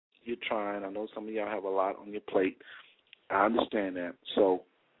you're trying. I know some of y'all have a lot on your plate. I understand that. So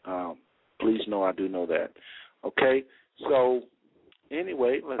please know I do know that. Okay? So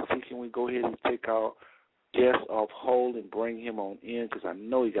anyway, let's see, can we go ahead and take our guest off hold and bring him on in because I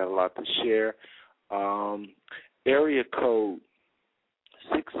know he got a lot to share. Area code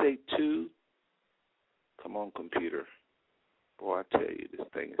 682. Come on, computer. Boy, I tell you, this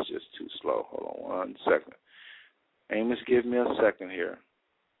thing is just too slow. Hold on 1 second. Amos, give me a second here.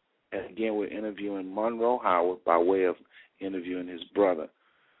 And again, we're interviewing MONROE HOWARD by way of interviewing his brother,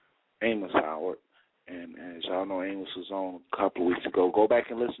 Amos Howard. And as y'all know, Amos was on a couple of weeks ago. Go back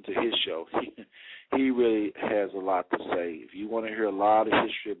and listen to his show. He really has a lot to say. If you want to hear a lot of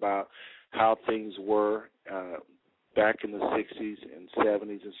history about how things were back in the 60s and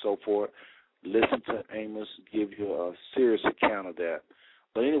 70s and so forth, listen to Amos give you a serious account of that.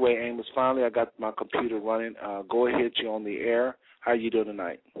 But anyway, Amos, finally I got my computer running. Go ahead, you're on the air. How you doing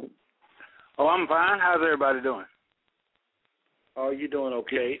tonight? Oh, I'm fine. How's everybody doing? Oh, you doing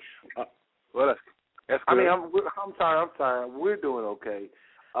okay? Well, that's good. I mean, I'm sorry. We're doing okay.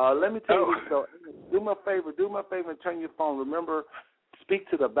 Let me tell you this, though. Do me a favor and turn your phone. Remember, speak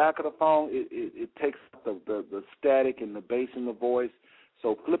to the back of the phone. It takes the static and the bass in the voice.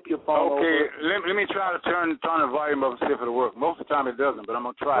 So flip your phone over. Okay, let me try to turn the volume up and see if it'll work. Most of the time it doesn't, but I'm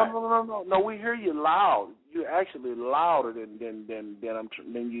going to try. No, we hear you loud. You're actually louder than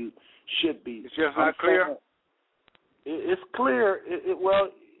you should be. It's just not clear? It's clear. Well,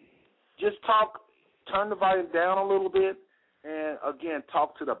 just talk, turn the volume down a little bit, and, again,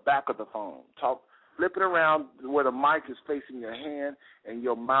 talk to the back of the phone. Flip it around where the mic is facing your hand and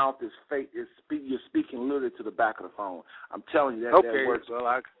your mouth you're speaking literally to the back of the phone. I'm telling you that works. Well,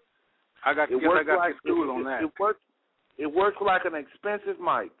 I got school on that. It works like an expensive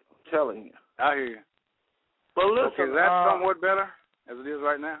mic. I'm telling you. I hear you. But listen, okay, is that somewhat better as it is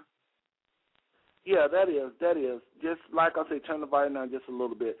right now? Yeah, that is. Just like I say, turn the volume down just a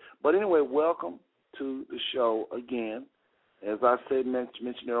little bit. But anyway, welcome to the show again. As I said,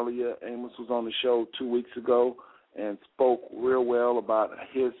 mentioned earlier, Amos was on the show 2 weeks ago and spoke real well about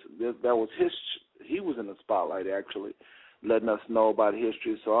he was in the spotlight, actually, letting us know about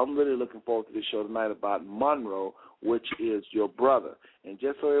history. So I'm really looking forward to this show tonight about MONROE, which is your brother. And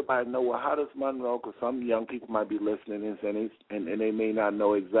just so everybody know, well, how does MONROE, because some young people might be listening and they may not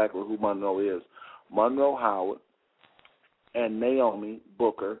know exactly who MONROE is. MONROE Howard and Naomi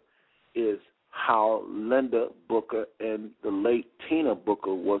Booker is how Linda Booker and the late Tina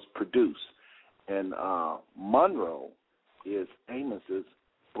Booker was produced. And MONROE is Amos's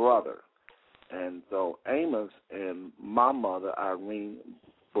brother. And so Amos and my mother, Irene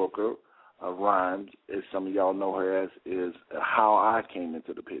Booker, Rhymes, as some of y'all know her as, is how I came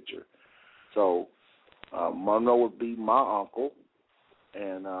into the picture. So MONROE would be my uncle.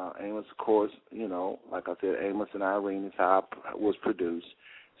 And Amos, of course, like I said, Amos and Irene is how I was produced.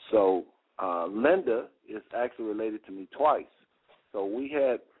 So Linda is actually related to me twice. So we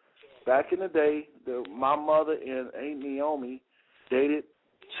had, back in the day, my mother and Naomi dated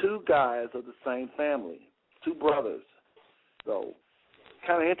two guys of the same family, two brothers. So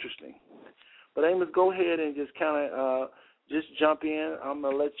kind of interesting. But Amos, go ahead and just kind of just jump in. I'm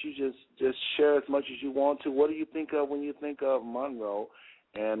going to let you just share as much as you want to. What do you think of when you think of MONROE?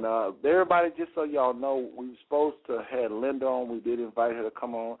 And everybody, just so y'all know, we were supposed to have Linda on. We did invite her to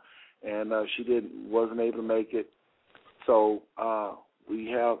come on, and she wasn't able to make it. So we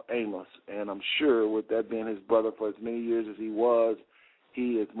have Amos, and I'm sure with that being his brother for as many years as he was,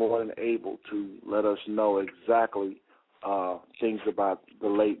 he is more than able to let us know exactly things about the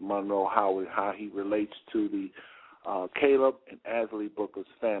late MONROE Howard, how he relates to the Caleb and Asley Booker's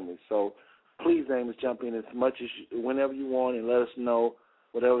family. So please, Amos, jump in as much as whenever you want and let us know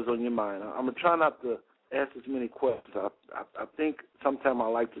whatever's on your mind. I'm going to try not to ask as many questions. I think sometimes I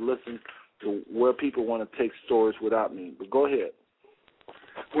like to listen to where people want to take stories without me. But go ahead.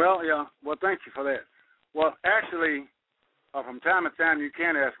 Well, yeah. Well, thank you for that. Well, actually, from time to time you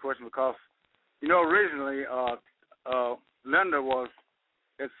can ask questions because, originally Linda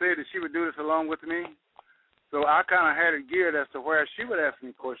had said that she would do this along with me. So I kind of had it geared as to where she would ask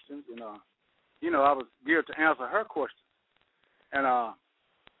me questions. And, I was geared to answer her questions. And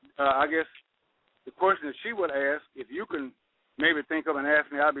I guess the question that she would ask, if you can maybe think of and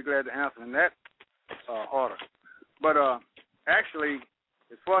ask me, I'd be glad to answer in that order. But actually,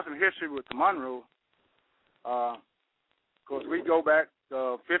 as far as some history with the MONROE, of course, we go back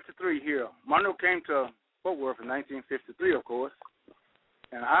to 53 here. MONROE came to Fort Worth in 1953, of course,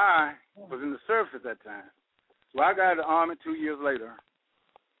 and I was in the service at that time. So I got out of the Army 2 years later,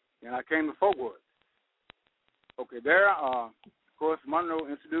 and I came to Fort Worth. Okay, there, of course, Monroe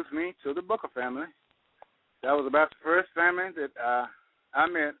introduced me to the Booker family. That was about the first family that I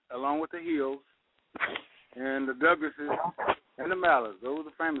met, along with the Hills and the Douglases and the Mallards. Those were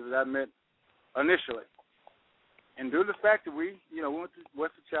the families that I met initially. And due to the fact that we went to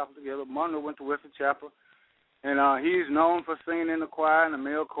Western Chapel together, Monroe went to Western Chapel, and he's known for singing in the choir and the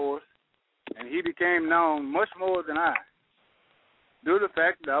male chorus, and he became known much more than I, due to the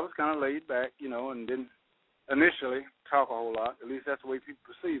fact that I was kind of laid back, and didn't initially talk a whole lot. At least that's the way people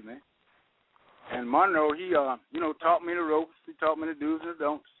perceive me. And Monroe, he, taught me the ropes. He taught me the do's and the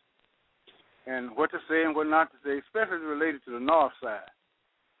don'ts, and what to say and what not to say, especially related to the north side,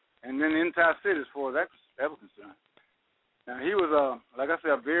 and then the entire city as far as that was concerned. Now, he was, like I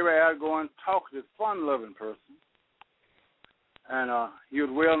said, a very outgoing, talkative, fun-loving person, and he was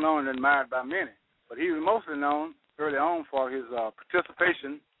well-known and admired by many. But he was mostly known early on for his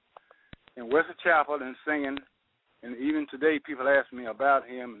participation in Western Chapel and singing. And even today, people ask me about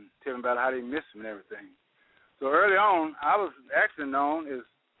him and tell me about how they miss him and everything. So early on, I was actually known as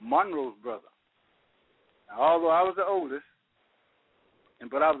Monroe's brother. Now, although I was the oldest,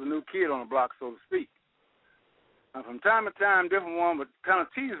 but I was a new kid on the block, so to speak. And from time to time, different ones would kind of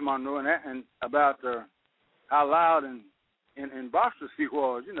tease Monroe and about how loud and boisterous he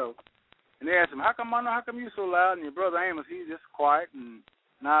was, And they asked him, how come, Monroe, how come you so loud? And your brother Amos, he's just quiet and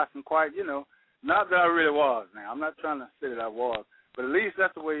nice and quiet, Not that I really was now. I'm not trying to say that I was, but at least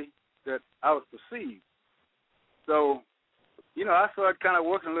that's the way that I was perceived. So, I started kind of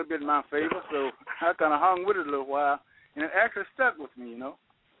working a little bit in my favor, so I kind of hung with it a little while, and it actually stuck with me,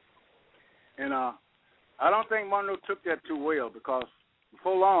 And I don't think Monroe took that too well, because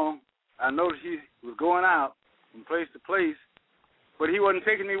before long, I noticed he was going out from place to place, but he wasn't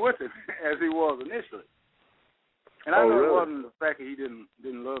taking me with him as he was initially. And I know really? It wasn't the fact that he didn't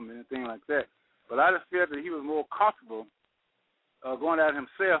love me or anything like that, but I just felt that he was more comfortable going out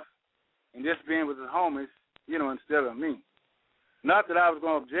himself and just being with his homies, instead of me. Not that I was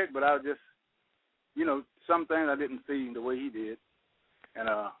going to object, but I was just, some things I didn't see the way he did. And,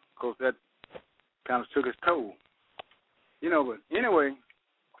 of course, that kind of took its toll. But anyway,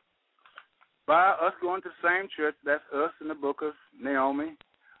 by us going to the same church, that's us and the Bookers, Naomi,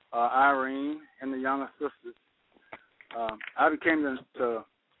 Irene, and the younger sisters, I became the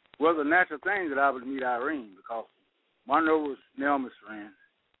natural thing that I would meet Irene, because Monroe was Naomi's friend,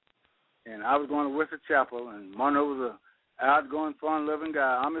 and I was going to Western Chapel, and Monroe was an outgoing, fun-loving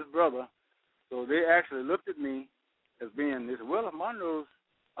guy. I'm his brother, so they actually looked at me as being this. Well, if Monroe's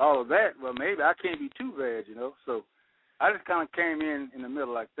all of that, well, maybe I can't be too bad, So I just kind of came in the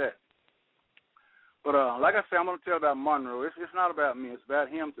middle like that. But like I said, I'm going to tell about Monroe. It's not about me. It's about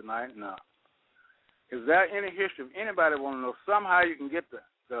him tonight. And is there any history of anybody want to know? Somehow you can get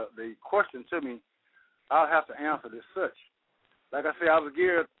the question to me, I'll have to answer it as such. Like I said, I was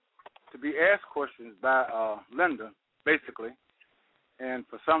geared to be asked questions by Linda, basically. And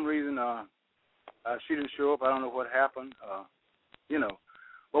for some reason, she didn't show up. I don't know what happened,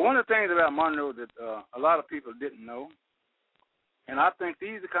 But one of the things about Monroe that a lot of people didn't know, and I think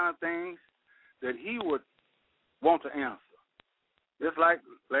these are the kind of things that he would want to answer. Just like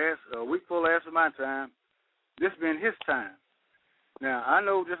week before last of my time, this been his time. Now, I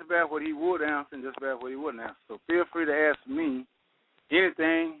know just about what he would answer and just about what he wouldn't answer. So feel free to ask me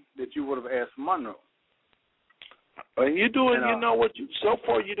anything that you would have asked Monroe. And you're doing, so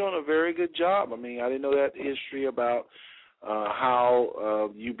far you're doing a very good job. I mean, I didn't know that history about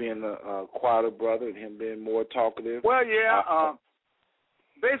how you being a quieter brother and him being more talkative. Well, yeah.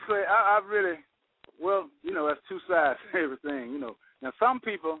 Basically, I really, that's two sides to everything, Now, some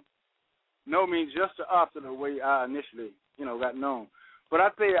people know me just the opposite of the way I initially, got known. But I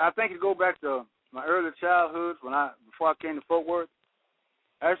think it go back to my early childhood before I came to Fort Worth.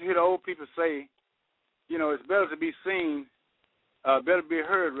 I actually hear the old people say, it's better to be seen, better to be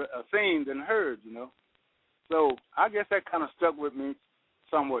seen than heard, So I guess that kind of stuck with me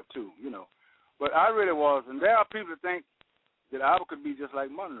somewhat too, But I really was, and there are people that think that I could be just like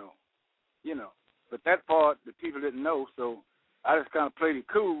Monroe, But that part the people didn't know, so I just kind of played it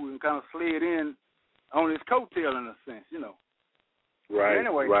cool and kind of slid in on his coattail in a sense, Right.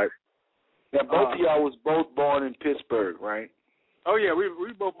 Anyway, right. Now, both of y'all was both born in Pittsburgh, right? Oh yeah,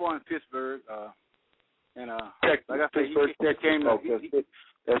 we both born in Pittsburgh, Texas, like I said, he came.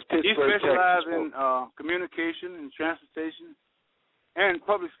 That's Pittsburgh, he specialized Texas. in communication and transportation and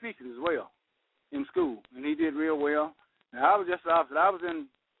public speaking as well in school, and he did real well. Now I was just the opposite. I was in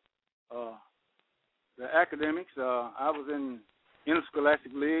the academics. I was in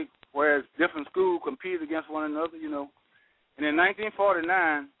interscholastic league, whereas different schools competed against one another, And in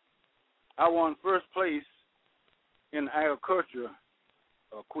 1949, I won first place in the agriculture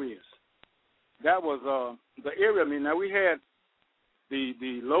quiz. That was the area meeting. Now, we had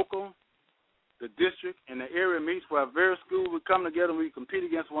the local, the district, and the area meets where various schools would come together and we compete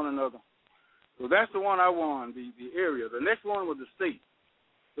against one another. So that's the one I won, the area. The next one was the state.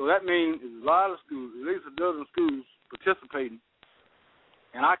 So that means a lot of schools, at least a dozen schools participating.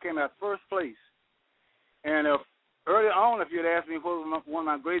 And I came out first place. And early on, if you had asked me what was one of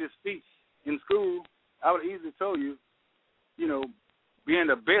my greatest feats in school, I would have easily told you, being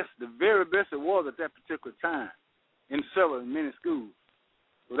the best, the very best it was at that particular time in many schools.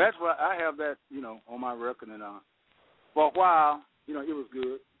 So that's why I have that, on my record. And for a while, it was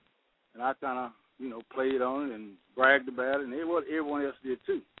good. And I kind of, played on it and bragged about it, and everyone else did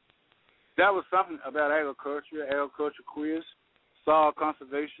too. That was something about agriculture quiz, soil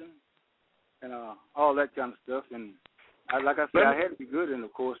conservation, and all that kind of stuff. And like I said, I had to be good in the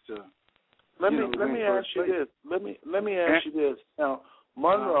course to. Let me ask you this. Let me ask you this. Now,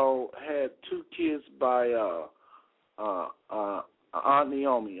 Monroe had two kids by Aunt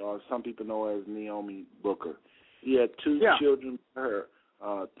Naomi, or some people know her as Naomi Booker. He had two children by her,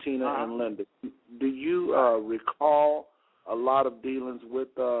 Tina and Linda. Do you recall a lot of dealings with?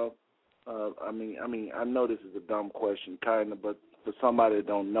 I know this is a dumb question, kind of, but for somebody that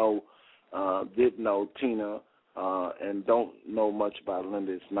don't know, did know Tina. And don't know much about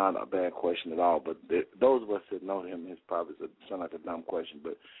Linda, it's not a bad question at all. But those of us that know him, it's probably sound like a dumb question.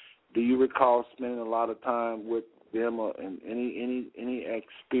 But do you recall spending a lot of time with them, and any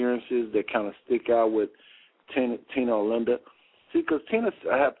experiences that kind of stick out with Tina or Linda? See, because Tina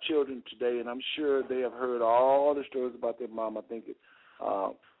have children today, and I'm sure they have heard all the stories about their mom. I think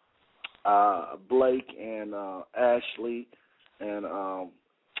Blake and Ashley and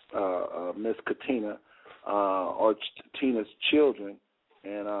Miss Katina. Or Tina's children,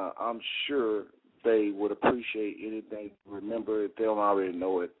 and I'm sure they would appreciate anything to remember if they don't already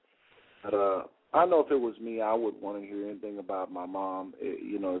know it. But I know if it was me, I wouldn't want to hear anything about my mom,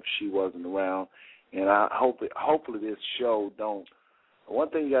 if she wasn't around. And hopefully this show don't. One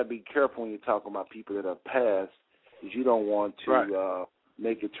thing you got to be careful when you're talking about people that have passed is you don't want to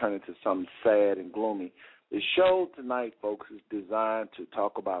make it turn into something sad and gloomy. The show tonight, folks, is designed to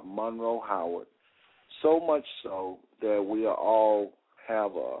talk about Monroe Howard. So much so that we all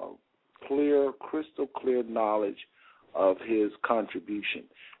have a crystal clear knowledge of his contribution.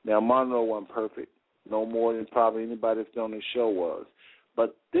 Now, Monroe wasn't perfect, no more than probably anybody that's on the show was.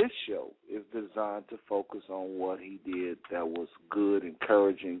 But this show is designed to focus on what he did that was good,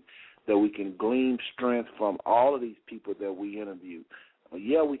 encouraging, that we can glean strength from all of these people that we interviewed.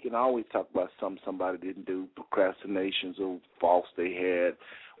 Yeah, we can always talk about something somebody didn't do, procrastinations or faults they had.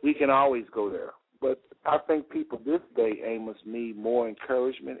 We can always go there. But I think people this day, Amos, need more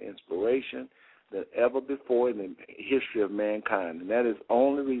encouragement, inspiration than ever before in the history of mankind. And that is the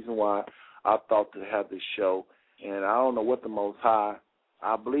only reason why I thought to have this show. And I don't know what the Most High,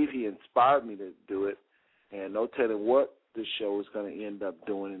 I believe he inspired me to do it. And no telling what this show is going to end up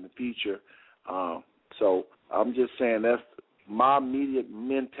doing in the future. So I'm just saying that's my immediate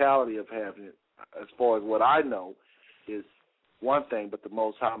mentality of having it, as far as what I know, is one thing, but the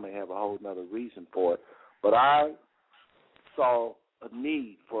Most High may have a whole other reason for it. But I saw a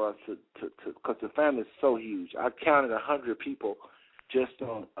need for us to because the family is so huge. I counted 100 people just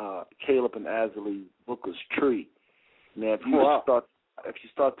on Caleb and Azalee Booker's tree. Now, if you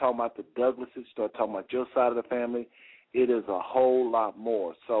start talking about the Douglases, start talking about your side of the family, it is a whole lot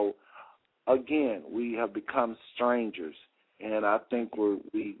more. So, again, we have become strangers. And I think we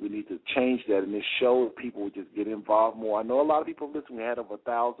need to change that. And this show, people would just get involved more. I know a lot of people listen. We had over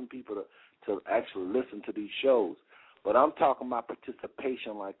 1,000 people to actually listen to these shows. But I'm talking about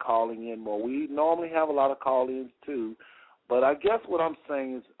participation, like calling in more. We normally have a lot of call-ins, too. But I guess what I'm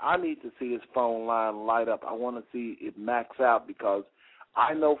saying is I need to see this phone line light up. I want to see it max out because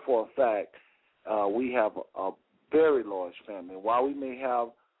I know for a fact we have a very large family. While we may have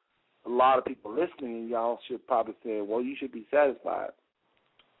a lot of people listening, and y'all should probably say, well, you should be satisfied.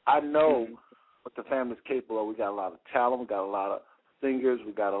 I know what the family's capable of. We got a lot of talent. We got a lot of singers.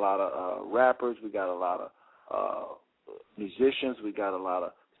 We got a lot of rappers. We got a lot of musicians. We got a lot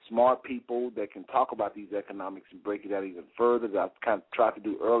of smart people that can talk about these economics and break it out even further that I kind of tried to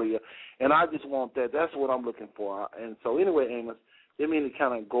do earlier. And I just want that. That's what I'm looking for. And so anyway, Amos, didn't mean to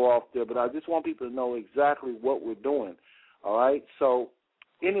kind of go off there, but I just want people to know exactly what we're doing. All right? So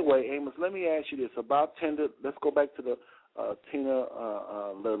anyway, Amos, let me ask you this about Tina. Let's go back to the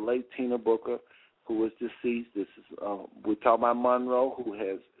late Tina Booker, who was deceased. This is we're talking about Monroe, who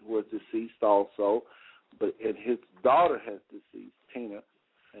was deceased also, and his daughter has deceased, Tina.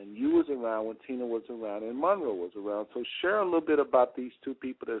 and you was around when Tina was around and Monroe was around. So share a little bit about these two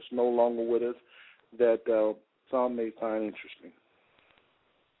people that's no longer with us that some may find interesting.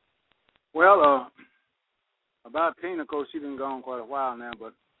 Well, about Tina, of course, she's been gone quite a while now,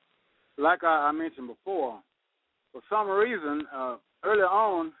 but like I mentioned before, for some reason, early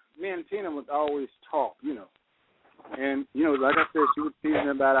on, me and Tina would always talk, And, like I said, she was teasing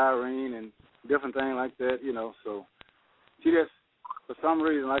about Irene and different things like that, So she just, for some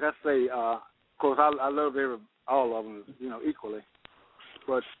reason, like I say, of course, I love all of them, equally.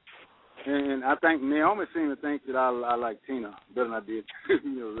 But, and I think Naomi seemed to think that I like Tina better than I did,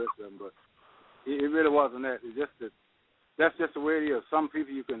 the rest of them. But it really wasn't that. It's just that that's just the way it is. Some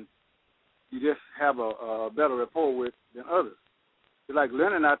people you just have a better rapport with than others. Like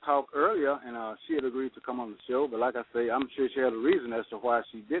Lynn and I talked earlier, and she had agreed to come on the show, but like I say, I'm sure she had a reason as to why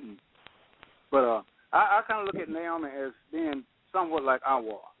she didn't. But I kind of look at Naomi as being somewhat like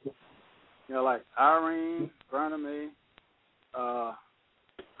Awar. Like Irene, Verna Mae,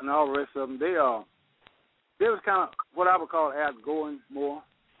 and all the rest of them. They was kind of what I would call outgoing more.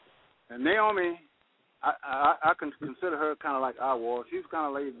 And Naomi, I can consider her kind of like Awar. She's kind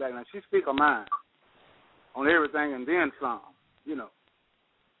of laid back. Now, she speaks her mind on everything and then some,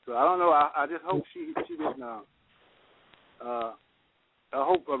 So I don't know. I just hope she didn't. I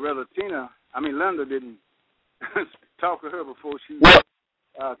hope Linda didn't talk to her before she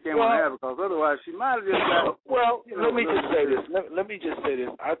came on air, because otherwise she might have just got. Well, let me just say this. Let me just say this.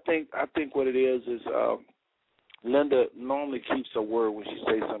 I think what it is Linda normally keeps her word when she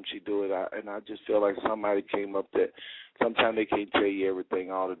says something. She do it, and I just feel like somebody came up that sometimes they can't tell you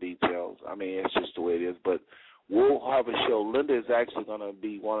everything, all the details. I mean, it's just the way it is, but. We'll have a show. Linda is actually going to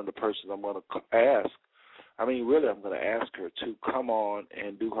be one of the persons I'm going to ask. I mean, really, I'm going to ask her to come on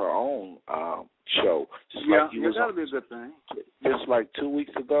and do her own show. That'll be a good thing. Just like 2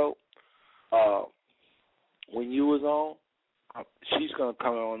 weeks ago, when you was on, she's going to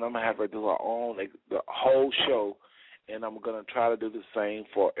come on, and I'm going to have her do her own, the whole show, and I'm going to try to do the same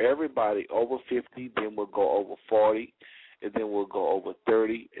for everybody over 50, then we'll go over 40, and then we'll go over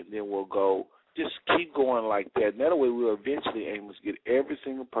 30, and then we'll go. Just keep going like that. And that way we'll eventually, Amos, get every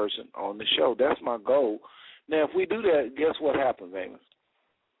single person on the show. That's my goal. Now, if we do that, guess what happens, Amos?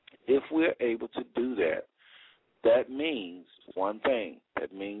 If we're able to do that, that means one thing.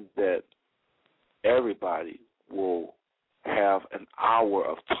 That means that everybody will have an hour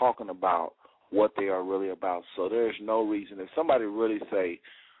of talking about what they are really about. So there's no reason. If somebody really say,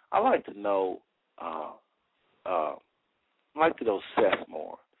 I'd like to know Seth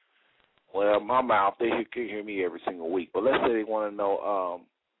more. Well, my mouth, they can hear me every single week. But let's say they want to know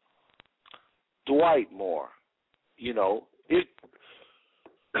Dwight more. Excuse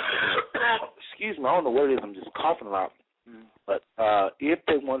me, I don't know what it is. I'm just coughing a lot. But if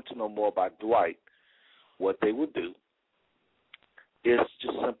they wanted to know more about Dwight, what they would do is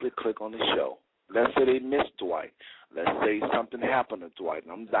just simply click on the show. Let's say they missed Dwight. Let's say something happened to Dwight.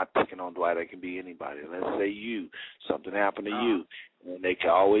 And I'm not picking on Dwight. It can be anybody. Let's say something happened to you. And they can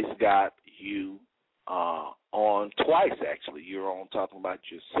always got you on twice, actually. You're on talking about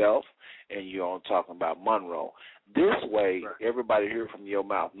yourself, and you're on talking about Monroe. This way, everybody hear from your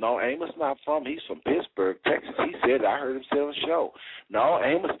mouth. No, Amos he's from Pittsburgh, Texas. He said, I heard him say on the show. No,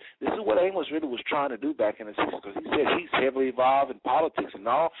 Amos, this is what Amos really was trying to do back in the 60s, because he said he's heavily involved in politics. And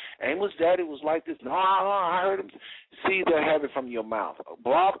no, Amos' daddy was like this. No, I heard him. See, they have it from your mouth.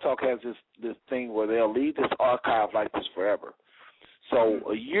 Blog Talk has this thing where they'll leave this archive like this forever. So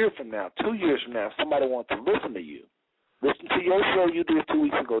a year from now, 2 years from now, if somebody wants to listen to you, listen to your show you did 2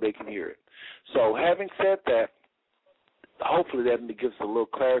 weeks ago, they can hear it. So having said that, hopefully that gives us a little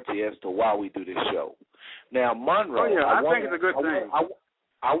clarity as to why we do this show. Now, Monroe. I think it's a good thing.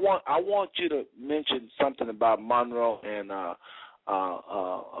 I want you to mention something about Monroe and that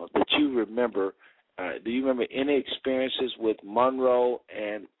you remember. Do you remember any experiences with Monroe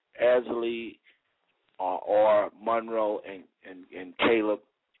and Azalea or Monroe and Caleb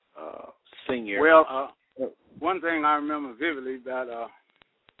Sr.? Well, one thing I remember vividly about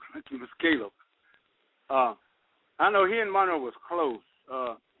was Caleb. I know he and Monroe was close.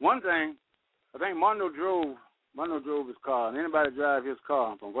 One thing, I think Monroe drove his car, and anybody drive his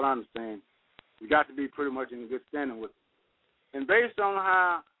car, from what I understand, you got to be pretty much in good standing with him. And based on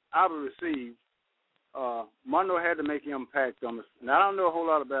how I was received, Monroe had to make him pack them. Now, I don't know a whole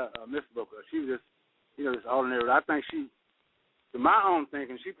lot about Miss Booker. She was just, just ordinary. I think she, to my own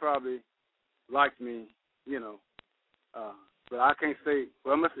thinking, she probably liked me, but I can't say.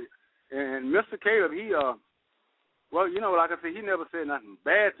 Well, and Mr. Caleb, he, like I said, he never said nothing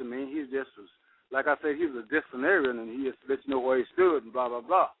bad to me. He just was like I said, he was a disciplinarian, and he just let you know where he stood and blah, blah,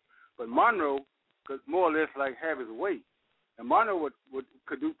 blah. But Monroe could more or less like have his way. And Monroe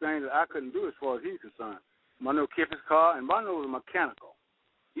could do things that I couldn't do as far as he's concerned. Monroe kept his car, and Monroe was mechanical.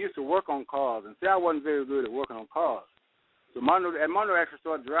 He used to work on cars, and see, I wasn't very good at working on cars. So Monroe actually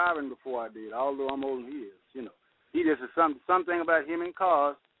started driving before I did, although I'm older than he is. You know, he just is something about him in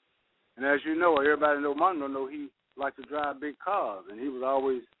cars. And as you know, everybody know Monroe know he liked to drive big cars, and he was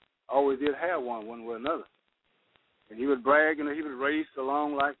always did have one way or another. And he would brag, you know, he would race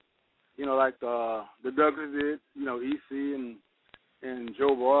along like the Douglas did, you know, E.C. and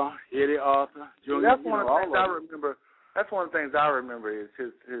Joe Boy, Eddie Arthur, Junior. That's one of the things I remember. That's one of the things I remember is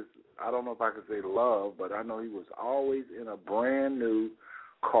his. I don't know if I could say love, but I know he was always in a brand new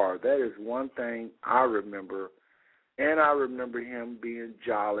car. That is one thing I remember, and I remember him being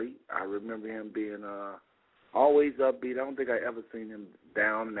jolly. I remember him being always upbeat. I don't think I ever seen him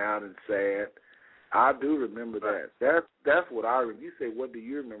down and out and sad. I do remember that. That's what I remember. You say, what do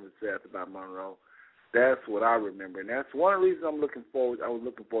you remember, Seth, about Monroe? That's what I remember, and that's one of the reasons I was looking forward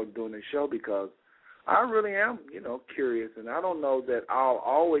to doing this show, because I really am, you know, curious, and I don't know that I'll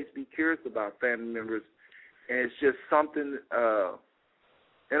always be curious about family members, and it's just something,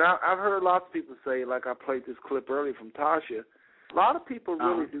 and I've heard lots of people say, like I played this clip earlier from Tasha, a lot of people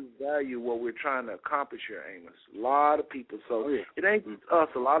really do value what we're trying to accomplish here, Amos. A lot of people. So it ain't us.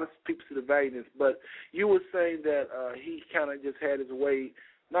 A lot of people see the value in this. But you were saying that he kind of just had his way,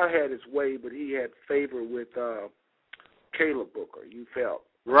 not had his way, but he had favor with Caleb Booker, you felt.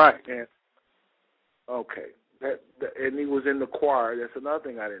 Right. And okay. And he was in the choir. That's another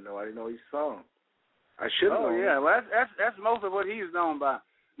thing I didn't know. I didn't know he sung. I should have known. Oh, yeah. Well, that's most of what he's known by.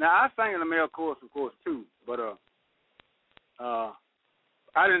 Now, I sang in the male chorus, of course, too, but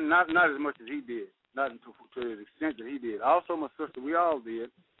I didn't, not as much as he did, not to the extent that he did. Also, my sister, we all did,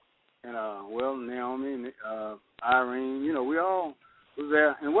 and Naomi and Irene, you know, we all was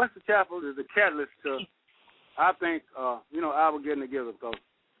there. And Western Chapel is the catalyst to, I think, our getting together, because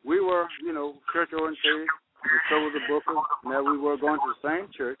we were, you know, church oriented, and so was the Booker, and that we were going to the same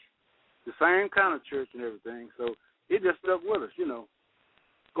church, the same kind of church and everything. So it just stuck with us, you know.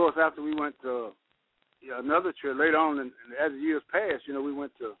 Of course, after we went to another church later on, and as the years passed, you know, we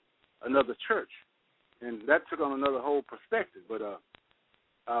went to another church, and that took on another whole perspective. But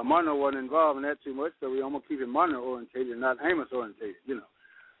Monroe wasn't involved in that too much, so we almost keep it Monroe orientated and not Amos orientated, you know.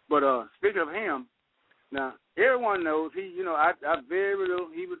 But speaking of him, now everyone knows he, you know, I very little.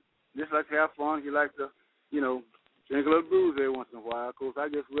 He would just like to have fun. He liked to, you know, drink a little booze every once in a while. Of course, I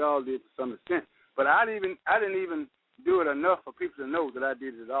guess we all did to some extent. But I didn't even do it enough for people to know that I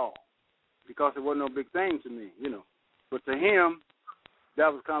did it at all, because it wasn't no big thing to me, you know. But to him,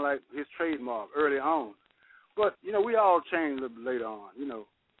 that was kind of like his trademark early on. But, you know, we all changed a little bit later on, you know.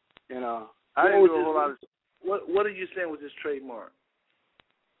 And I didn't do a whole lot of... What are you saying with his trademark?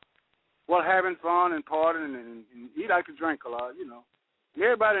 Well, having fun and partying, and he liked to drink a lot, you know. And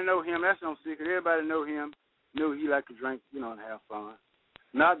everybody know him. That's no secret. Everybody know him, knew he liked to drink, you know, and have fun.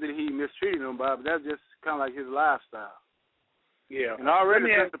 Not that he mistreated nobody, but that's just kind of like his lifestyle. Yeah. And already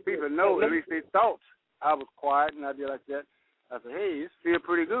since the people know, at least they thought I was quiet and I did like that, I said, hey, this feels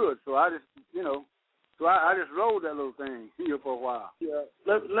pretty good. So I just, you know, I just rolled that little thing here for a while. Yeah.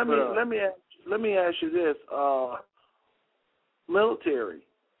 Let me ask you this. Military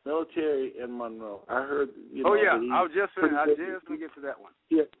and Monroe. I heard, you know. Oh, yeah. I was just going to get to that one.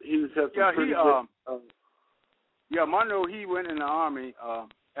 Yeah, he was having Monroe, he went in the Army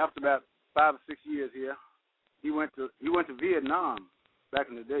after about 5 or 6 years here. He went to Vietnam back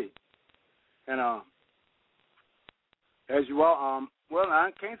in the day, and as you all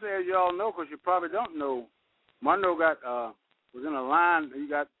I can't say as you all know, because you probably don't know, Monroe was in a line. He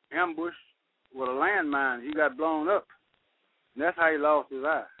got ambushed with a landmine. He got blown up, and that's how he lost his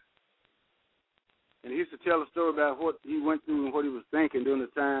eye. And he used to tell a story about what he went through and what he was thinking during the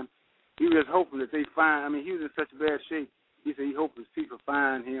time. He was hoping that they find. I mean, he was in such bad shape. He said he hoped his people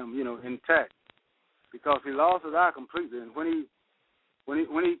find him, you know, intact, because he lost his eye completely. And when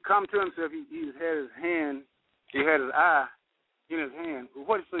he come to himself, he had his hand, he had his eye in his hand. Well,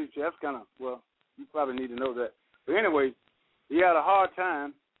 what he said, that's kind of, well, you probably need to know that. But anyway, he had a hard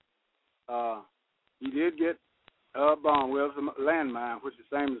time. He did get a bomb. Well, it was a landmine, which is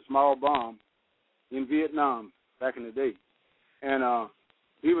the same as a small bomb in Vietnam back in the day. And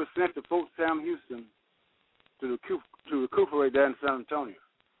he was sent to Fort Sam Houston to recuperate there in San Antonio.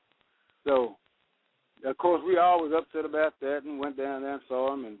 So, of course, we all was upset about that and went down there and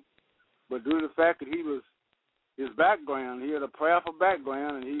saw him. But due to the fact that his background, he had a prayerful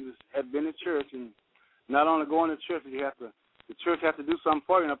background, and he had been in church, and not only going to church, the church had to do something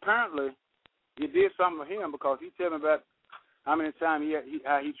for you. And apparently, it did something for him because he told me about how many times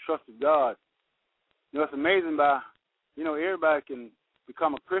how he trusted God. You know, it's amazing everybody can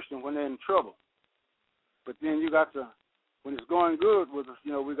become a Christian when they're in trouble. But then you got to, when it's going good with us,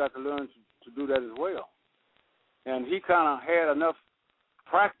 we got to learn to do that as well. And he kind of had enough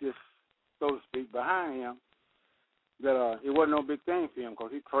practice, so to speak, behind him that it wasn't no big thing for him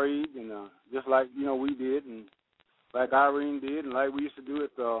because he prayed and just like, we did and like Irene did and like we used to do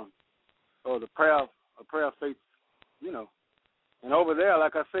at the prayer of faith, And over there,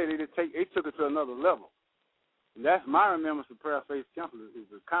 like I said, they took it to another level. And that's my remembrance of Prayer of Faith Temple is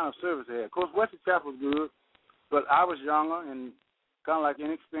the kind of service they had. Of course, Wesley Chapel was good, but I was younger and kind of like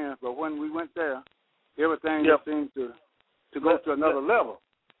inexperienced. But when we went there, everything just seemed to go to another level.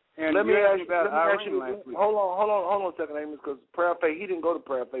 And let me ask you last week. Hold on a second, Amos, because Prayer of Faith, he didn't go to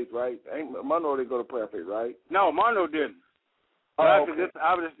Prayer of Faith, right? Monroe didn't go to Prayer of Faith, right? No, Monroe didn't. I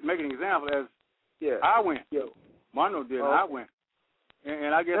was just making an example as I went. Yeah. Monroe didn't. I went.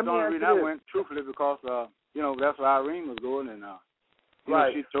 And I guess the only reason I went, truthfully, because, that's where Irene was going, and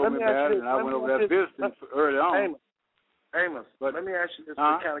she told me about it, and I went over there visiting early on. Amos, but let me ask you this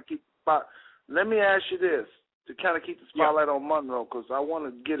to kind of keep the spotlight on Monroe, because I want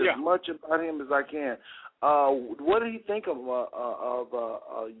to get as much about him as I can. What did he think of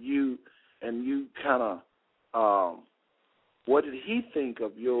you, and you kind of, what did he think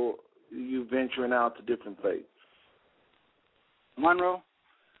of you venturing out to different faiths? Monroe?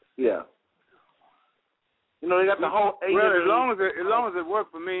 Yeah. They got the whole. Well, as long as it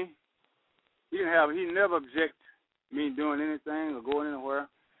worked for me, he never object me doing anything or going anywhere.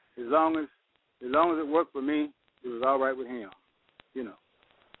 As long as it worked for me, it was all right with him.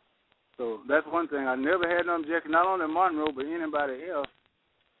 So that's one thing. I never had no objection, not only Monroe, but anybody else.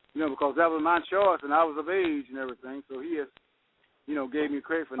 Because that was my choice and I was of age and everything. So he has, gave me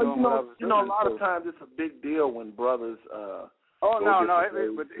credit for knowing what I was doing. A lot of times it's a big deal when brothers. But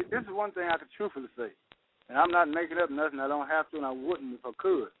this is one thing I could truthfully say. And I'm not making up nothing. I don't have to, and I wouldn't if I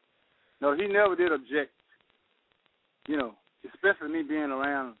could. No, he never did object, especially me being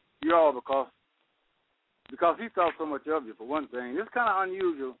around you all because he thought so much of you, for one thing. It's kind of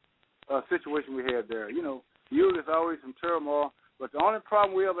unusual situation we had there. Usually it's always some turmoil, but the only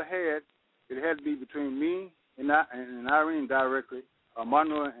problem we ever had, it had to be between me and Irene directly, or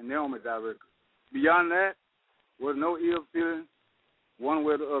Monroe and Naomi directly. Beyond that, there was no ill feeling one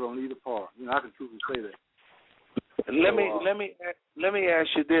way or the other on either part. I can truthfully say that. Let me ask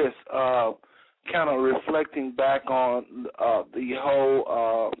you this, kind of reflecting back on the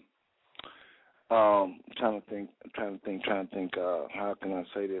whole. Trying to think. How can I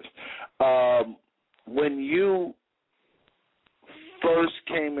say this? When you first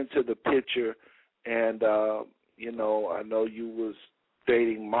came into the picture, and I know you was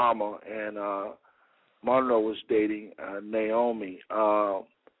dating Mama, and Monroe was dating Naomi.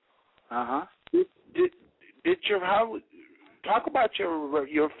 Talk about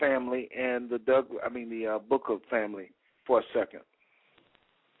your family and the Book of Family for a second.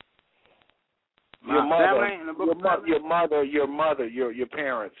 Your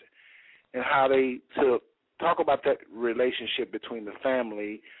parents, and how they talk about that relationship between the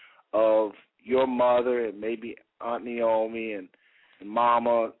family of your mother and maybe Aunt Naomi and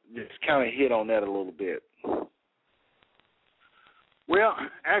Mama. Just kind of hit on that a little bit. Well,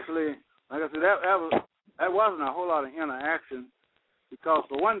 actually, like I said, that wasn't a whole lot of interaction because,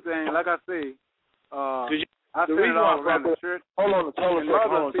 for one thing, like I say, I spent it all around the church. Hold on a second.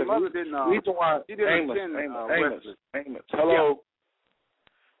 Mother didn't, she didn't attend Wesley. Amos, hello.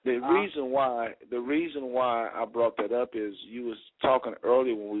 Yeah. The reason why I brought that up is you was talking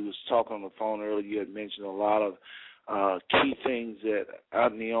earlier when we was talking on the phone earlier. You had mentioned a lot of key things that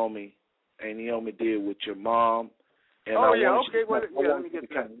Aunt Naomi did with your mom. And let me get to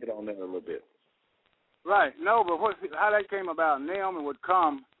kind of hit on that a little bit. Right. No, but how that came about, Naomi would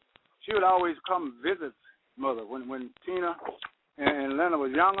come. She would always come visit Mother when Tina and Lena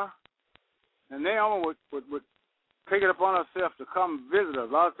was younger. And Naomi would take it upon herself to come visit us.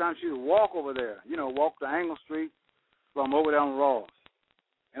 A lot of times she would walk over there, walk to Angle Street from over there on Ross.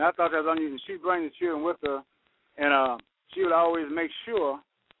 And I thought that was unusual. She'd bring the children with her, and she would always make sure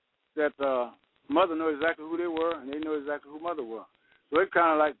that Mother knew exactly who they were, and they knew exactly who Mother was. So it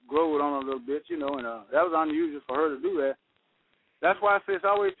kind of like growed on a little bit, and that was unusual for her to do that. That's why I say it's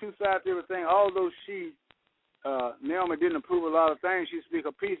always two sides to everything. Although Naomi didn't approve a lot of things, she'd speak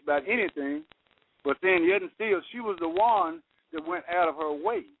a piece about anything, but then yet and still, she was the one that went out of her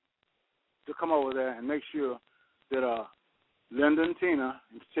way to come over there and make sure that Linda and Tina,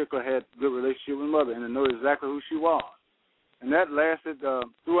 in particular, had a good relationship with Mother and to know exactly who she was. And that lasted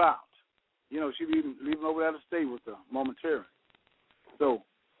throughout. she'd be leaving over there to stay with her momentarily. So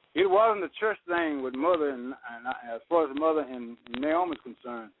it wasn't a church thing with Mother, and as far as Mother and Naomi's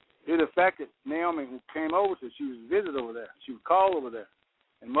concerned. It was the fact that Naomi came over to, she was visit over there. She would call over there.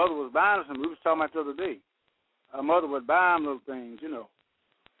 And Mother was buying some. We was talking about the other day. Her mother would buy them little things,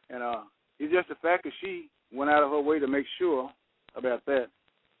 And it's just the fact that she went out of her way to make sure about that.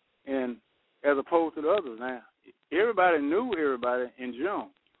 And as opposed to the others. Now, everybody knew everybody in general,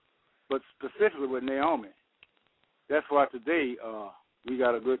 but specifically with Naomi. That's why today we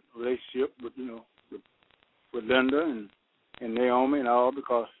got a good relationship with, with Linda and Naomi and all,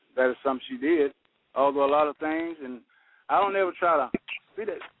 because that is something she did, although a lot of things. And I don't ever try to see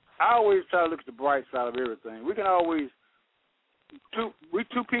that. I always try to look at the bright side of everything. We can always, two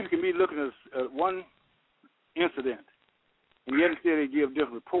people can be looking at one incident, and yet instead they give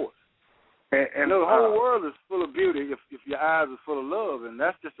different reports. And the whole world is full of beauty if your eyes are full of love, and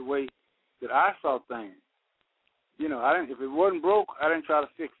that's just the way that I saw things. If it wasn't broke, I didn't try to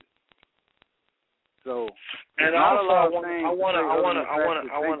fix it. So, and also I want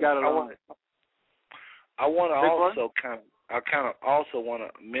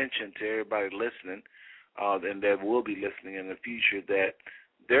to mention to everybody listening, and that will be listening in the future, that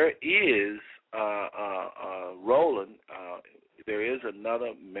there is Roland. There is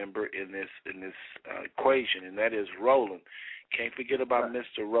another member in this equation, and that is Roland. Can't forget about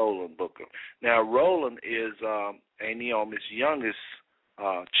Mr. Roland Booker. Now, Roland is Naomi's youngest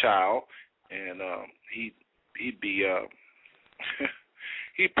child, and he'd be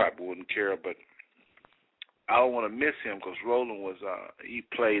he probably wouldn't care, but I don't want to miss him because Roland was he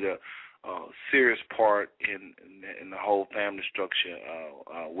played a serious part in the whole family structure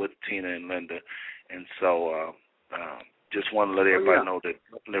with Tina and Linda, and so just want to let everybody know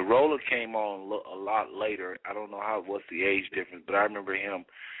that Roland came on a lot later. I don't know what's the age difference, but I remember him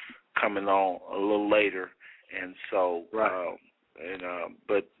coming on a little later, and so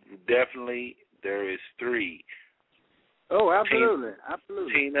but definitely there is three. Oh, absolutely,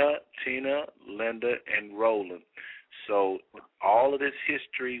 absolutely. Tina, Linda, and Roland. So all of this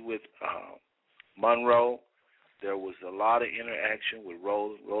history with Monroe, there was a lot of interaction with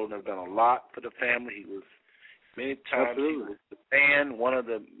Roland. Roland has done a lot for the family. He was many times he was the man, one of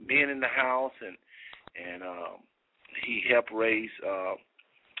the men in the house, and he helped raise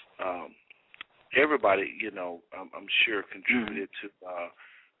everybody. I'm sure contributed to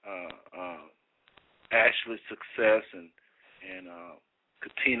Ashley's success and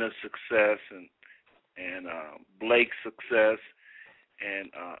Katina's success and Blake's success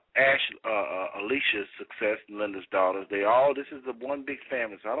and Alicia's success, and Linda's daughters. This is a one big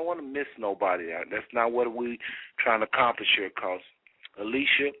family, so I don't want to miss nobody. That's not what we trying to accomplish here, because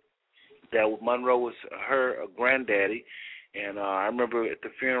Alicia, that Monroe was her granddaddy, and I remember at the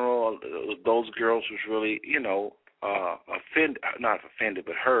funeral, those girls was really, not offended,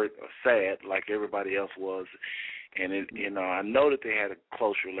 but hurt or sad, like everybody else was. And I know that they had a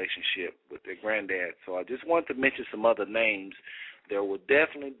close relationship with their granddad. So I just wanted to mention some other names. There were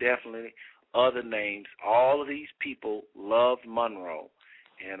definitely other names. All of these people loved Monroe,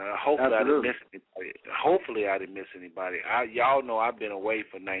 and hopefully I didn't miss anybody. Y'all know I've been away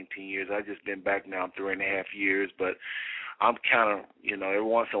for 19 years. I've just been back now 3.5 years, but I'm kind of, every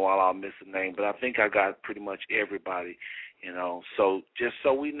once in a while I'll miss a name, but I think I got pretty much everybody, So just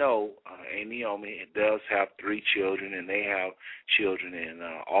so we know, Naomi does have 3 children, and they have children, and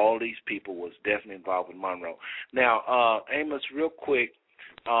all these people was definitely involved with Monroe. Now, Amos, real quick,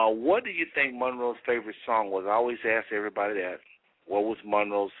 what do you think Monroe's favorite song was? I always ask everybody that. What was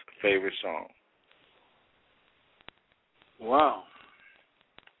Monroe's favorite song? Wow.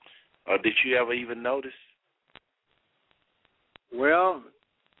 Did you ever even notice? Well,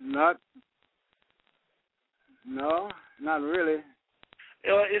 not really.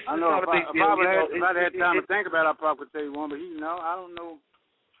 I know if I had time to think about it, I probably could tell you one, but I don't know.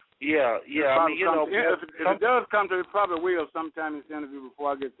 Yeah. I mean, if it does come to it, probably will sometime in this interview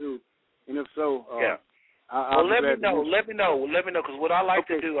before I get through. And if so, let me know, because what I like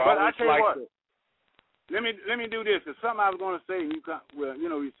to do, I always like to. Let me do this. There's something I was going to say, and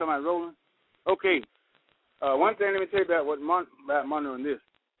you're somebody rolling. Okay. One thing, let me tell you about Monroe and this.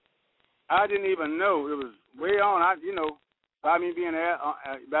 I didn't even know. It was way on. By me being there,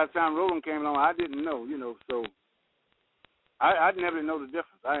 by the time Roland came along, I didn't know, so I never know the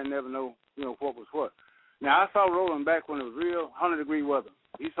difference. I didn't never know, what was what. Now, I saw Roland back when it was real 100-degree weather.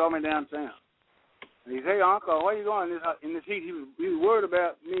 He saw me downtown. And he said, "Hey, Uncle, where you going in this heat?" He was worried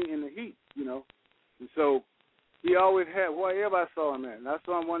about me in the heat, And so he always had, everybody saw him at. And I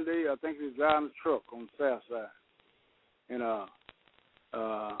saw him one day, I think he was driving his truck on the south side. And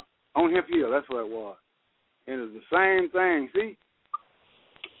On Hemp Hill, that's what it was. And it was the same thing. See,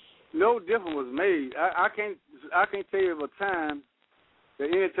 no difference was made. I can't tell you of a time that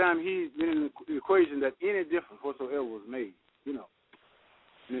any time he's been in the equation that any difference whatsoever was made, you know.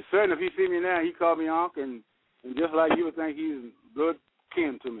 And it's certain if he see me now, he called me Unc, and just like you would think he's good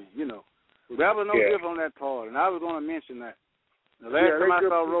kin to me, you know. So that was no difference on that part, and I was going to mention that. The last time I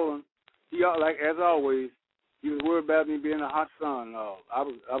saw Roland, he, like as always, he was worried about me being a hot sun. I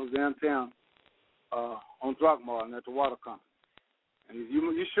was downtown on Throckmorton at the water company. And he said,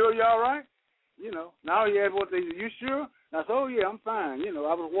 you sure you all right? You know. Now he asked what they said, you sure? And I said, oh, yeah, I'm fine. You know,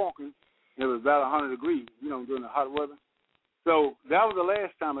 I was walking. It was about 100 degrees, you know, during the hot weather. So that was the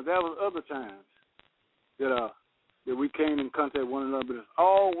last time, but that was other times that we came in contact with one another. But it's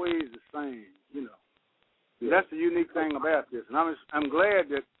always the same, you know. Yeah. That's the unique thing about this. And I'm glad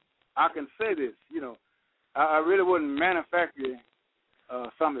that I can say this, you know. I really wouldn't manufacture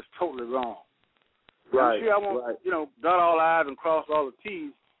something that's totally wrong. Right. Sure, I won't, you know, dot all the I's and cross all the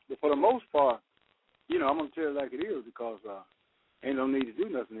T's. But for the most part, you know, I'm going to tell it like it is because ain't no need to do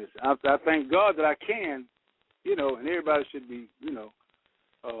nothing this. I thank God that I can, you know, and everybody should be, you know,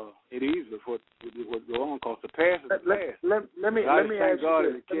 at ease with what go on because the past is the past. Let me ask God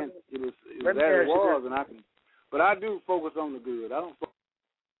you this. It was, and I can. But I do focus on the good. I don't.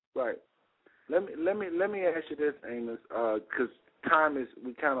 Right. Let me ask you this, Amos, because time is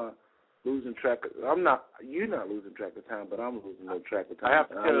we kind of losing track. You're not losing track of time, but I'm losing no track of time. I have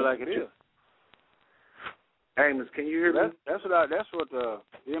to tell it like it is. Amos, can you hear me? That's what the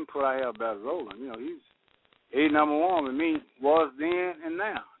input I have about Roland. You know, he's number one with me, was then and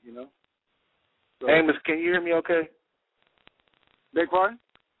now. You know. So, Amos, can you hear me? Okay. Beg pardon?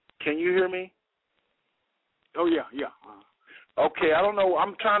 Can you hear me? Oh yeah. Okay, I don't know.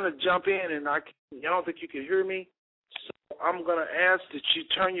 I'm trying to jump in, and I don't think you can hear me. So I'm going to ask that you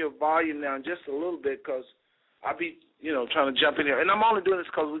turn your volume down just a little bit because I'll be, you know, trying to jump in here. And I'm only doing this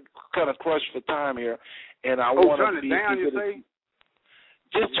because we kind of crushed for time here, and I want to turn it down, you say?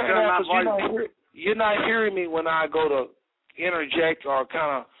 Just turn it down because you're not hearing me when I go to interject or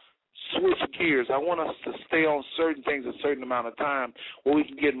kind of switch gears. I want us to stay on certain things a certain amount of time where we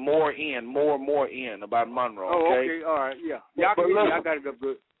can get more and more in about Monroe. Oh, okay, all right, yeah. I can hear you. I got it up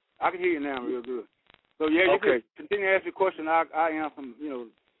good. I can hear you now real good. So yeah, you can continue to ask your question. I answer, you know,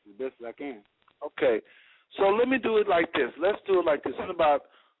 the best as I can. Okay, so let me do it like this. Let's do it like this. In about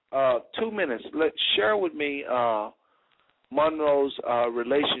 2 minutes, let's share with me Monroe's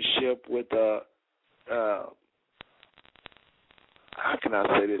relationship with how can I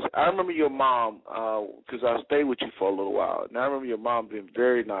say this? I remember your mom, because I stayed with you for a little while, and I remember your mom being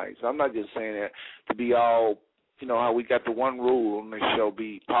very nice. I'm not just saying that to be all, you know, how we got the one rule on this show,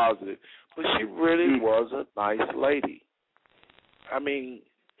 be positive, but she really was a nice lady. I mean,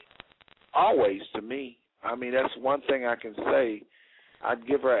 always to me. I mean, that's one thing I can say. I'd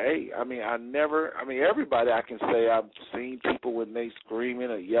give her an A. I mean, everybody I can say, I've seen people when they screaming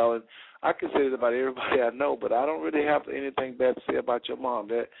or yelling. I can say it about everybody I know, but I don't really have anything bad to say about your mom.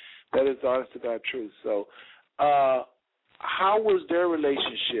 That is honest to God truth. So how was their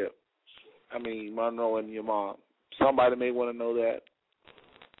relationship? I mean, Monroe and your mom. Somebody may want to know that.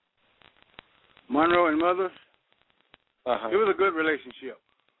 Monroe and mother? Uh-huh. It was a good relationship.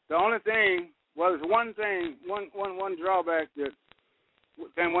 The only thing was one drawback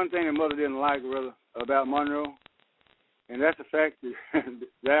one thing that mother didn't like rather about Monroe, and that's the fact that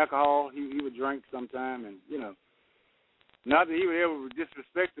the alcohol, he would drink sometime, and, you know, not that he would ever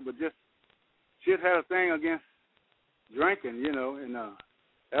disrespect her, but just she had a thing against drinking, you know, and that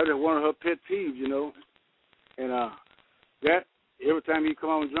was one of her pet peeves, you know, and that every time he'd come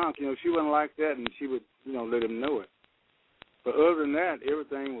home drunk, you know, she wouldn't like that, and she would, you know, let him know it. But other than that,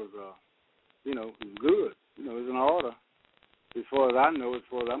 everything was, you know, was good. You know, it was in order. As far as I know, as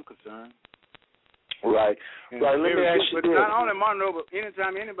far as I'm concerned. Right. Let me ask you this. But not only Monroe, but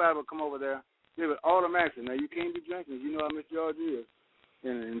anytime anybody would come over there, they would automatically, now you can't be drinking, you know how Miss George is.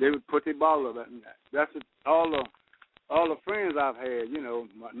 And they would put their bottle up. That's all the friends I've had, you know,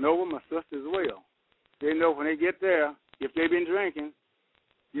 Nova, my sister as well. They know when they get there, if they've been drinking,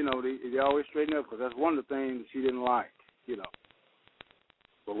 you know, they always straighten up because that's one of the things that she didn't like, you know.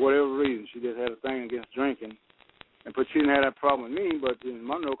 For whatever reason, she just had a thing against drinking. But she didn't have that problem with me, but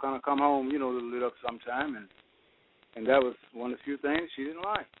Monroe kind of come home, you know, a little lit up sometime, and that was one of the few things she didn't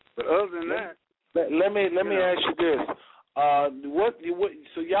like. But other than that, let me ask you this: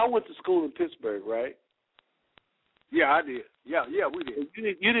 So y'all went to school in Pittsburgh, right? Yeah, I did. Yeah, we did.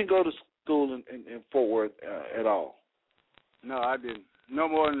 You didn't go to school in Fort Worth at all. No, I didn't. No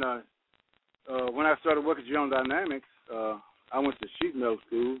more than when I started working at General Dynamics. I went to sheet metal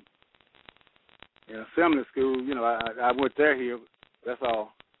school, Assembly school, you know, I went there here. That's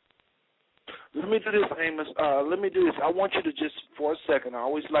all. Let me do this, Amos. Let me do this. I want you to just, for a second, I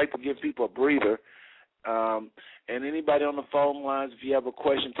always like to give people a breather. And anybody on the phone lines, if you have a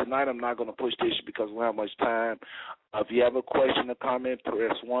question tonight, I'm not going to push the issue because we don't have much time. If you have a question or comment,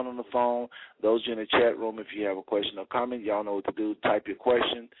 press 1 on the phone. Those in the chat room, if you have a question or comment, y'all know what to do. Type your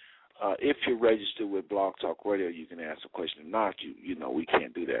question. If you're registered with Blog Talk Radio, you can ask a question. If not, you know we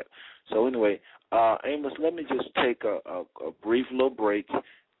can't do that. So anyway, Amos, let me just take a brief little break,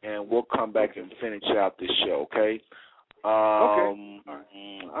 and we'll come back and finish out this show, okay? Okay.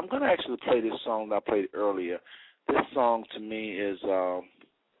 I'm going to actually play this song that I played earlier. This song to me is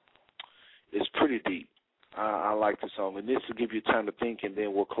pretty deep. I like the song, and this will give you time to think, and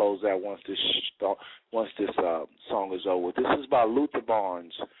then we'll close out once this song is over. This is by Luther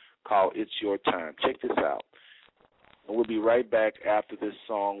Barnes, called "It's Your Time." Check this out. And we'll be right back after this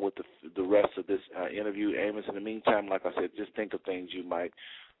song with the rest of this interview. Amos, in the meantime, like I said, just think of things you might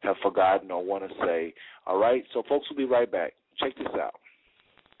have forgotten or want to say. All right? So, folks, we'll be right back. Check this out.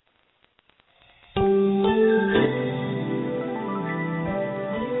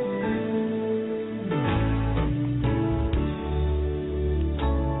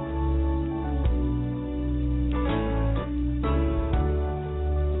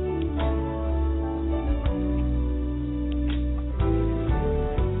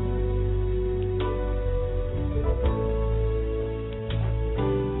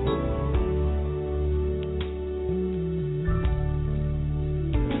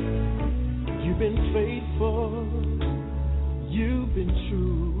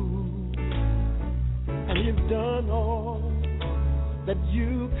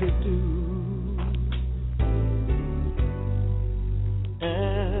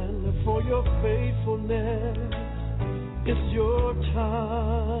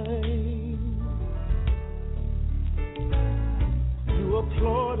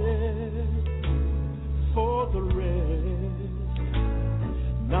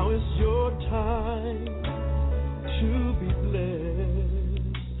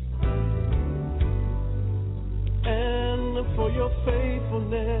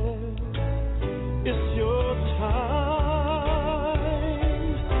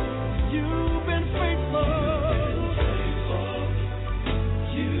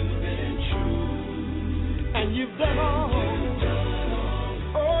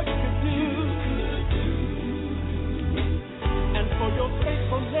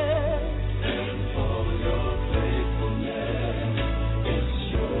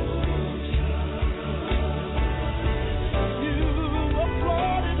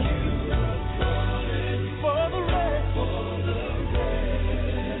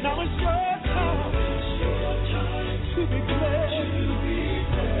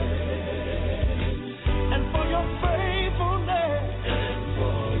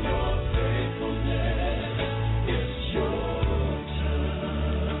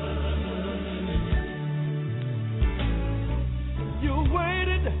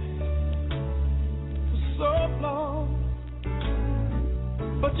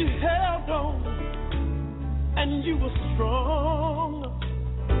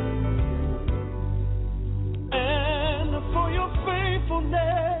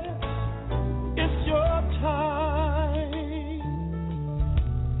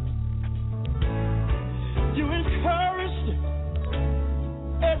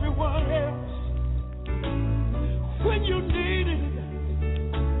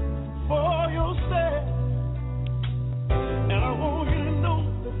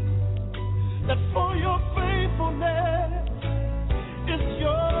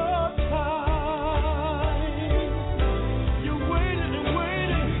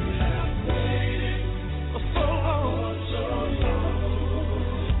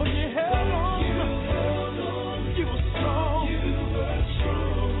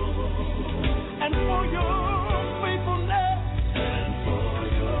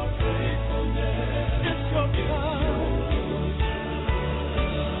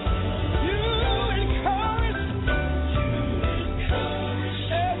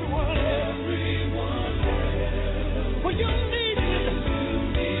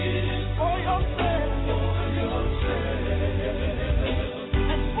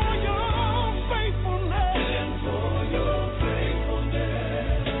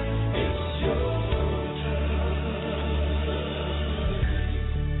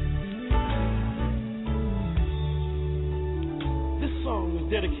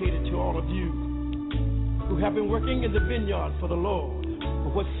 Dedicated to all of you who have been working in the vineyard for the Lord for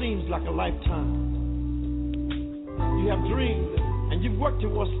what seems like a lifetime. You have dreamed and you've worked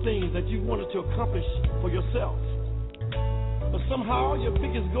towards things that you wanted to accomplish for yourself. But somehow your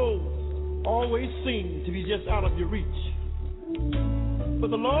biggest goals always seem to be just out of your reach. But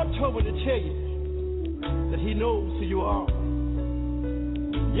the Lord told me to tell you that He knows who you are.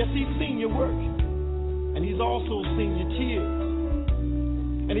 Yes, He's seen your work, and He's also seen your tears.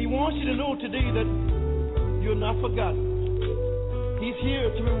 And He wants you to know today that you're not forgotten. He's here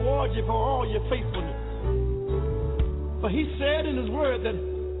to reward you for all your faithfulness. For He said in His word that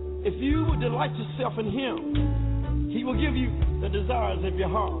if you would delight yourself in Him, He will give you the desires of your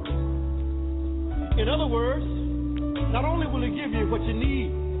heart. In other words, not only will He give you what you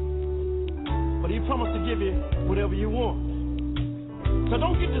need, but He promised to give you whatever you want. So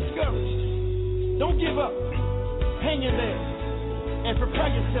don't get discouraged. Don't give up. Hang in there and prepare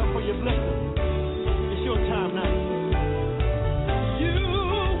yourself for your blessing. It's your time now. You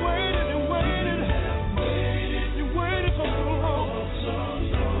waited and waited. You waited for so long.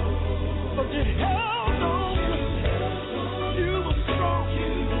 But you held on. You were strong.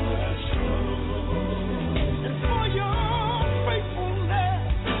 And for your faithfulness.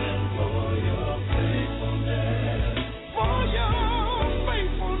 For your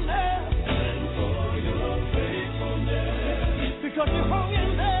faithfulness. Because you hung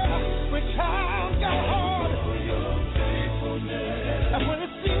in there when times got hard. And when it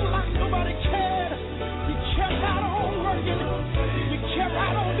seemed like nobody cared, you kept right on working. You kept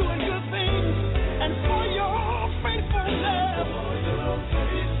right on doing good things. And for your faithfulness, for your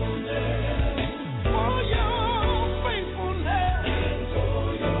faithfulness,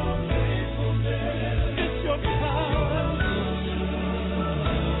 it's your time.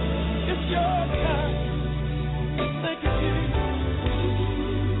 It's your time. Thank you, Jesus.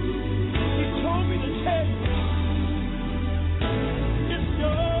 He told me to tell you.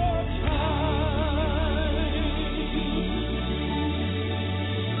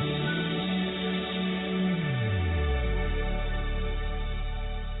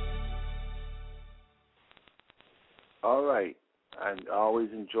 All right. I always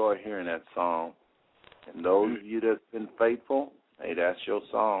enjoy hearing that song. And those of you that's been faithful, hey, that's your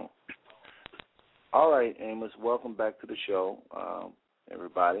song. All right, Amos, welcome back to the show,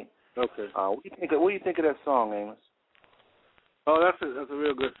 everybody. Okay. What do you think of that song, Amos? Oh, that's a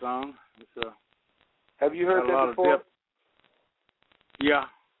real good song. It's Have you heard that before? Yeah,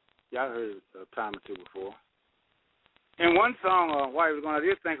 I heard it a time or two before. And one song, while he was going, I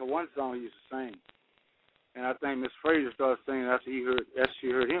did think of one song he used to sing. And I think Miss Fraser started singing after she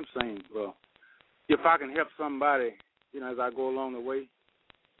heard him sing. Well, if I can help somebody, as I go along the way,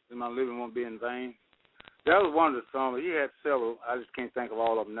 then my living won't be in vain. That was one of the songs. He had several. I just can't think of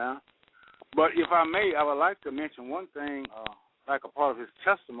all of them now. But if I may, I would like to mention one thing, like a part of his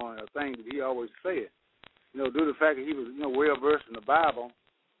testimony, a thing that he always said. Due to the fact that he was, well-versed in the Bible,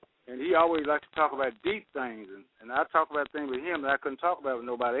 and he always liked to talk about deep things. And I talk about things with him that I couldn't talk about with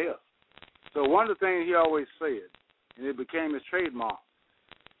nobody else. So one of the things he always said, and it became his trademark,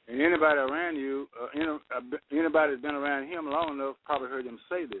 and anybody around you, anybody that's been around him long enough probably heard him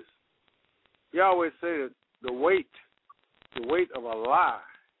say this. He always said the weight of a lie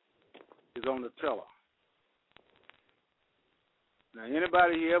is on the teller. Now,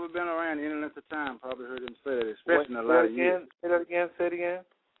 anybody he ever been around any length of time probably heard him say that, especially in a lot of years. Say that again. Say it again.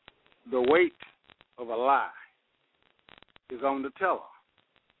 The weight of a lie is on the teller.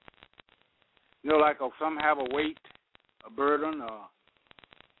 Like some have a weight, a burden, a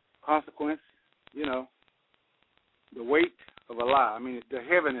consequence, the weight of a lie. I mean, the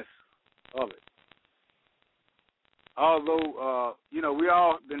heaviness of it. Although, we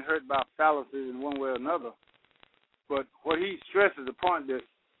all been hurt by fallacies in one way or another, but what he stresses the point that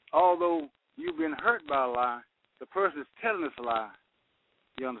although you've been hurt by a lie, the person is telling us a lie,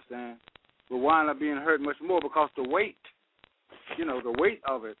 you understand, will wind up being hurt much more because the weight, the weight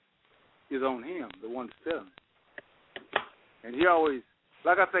of it is on him, the one that's telling it. And he always,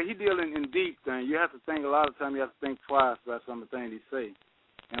 like I say, he dealing in deep things. You have to think, a lot of times you have to think twice about some of the things he say.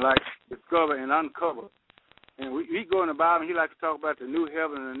 And discover and uncover. And we go in the Bible, and he likes to talk about the new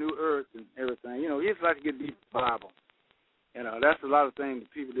heaven and the new earth and everything. He just like to get deep in the Bible. That's a lot of things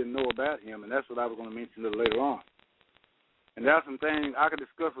that people didn't know about him, and that's what I was going to mention a little later on. And there are some things I could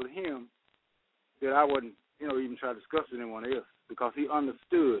discuss with him that I wouldn't, even try to discuss with anyone else because he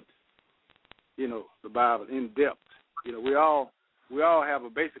understood, the Bible in depth. We all have a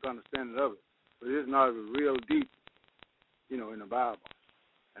basic understanding of it, but it's not real deep, in the Bible.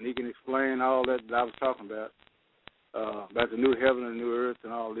 And he can explain all that I was talking about the new heaven and new earth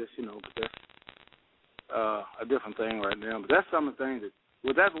and all this, but that's a different thing right now. But that's some of the things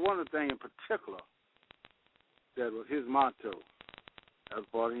that's one of the things in particular that was his motto. That's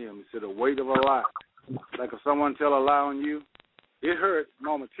part of him. He said the weight of a lie. Like if someone tell a lie on you, it hurts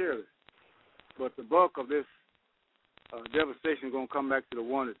momentarily. But the bulk of this devastation is going to come back to the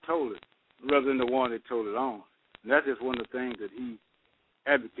one that told it rather than the one that told it on. And that's just one of the things that he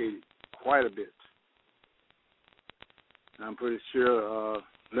advocated quite a bit. And I'm pretty sure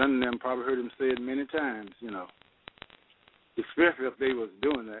London and them probably heard him say it many times, especially if they was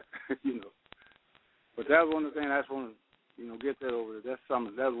doing that, But that was one of the things I just want to, get that over there.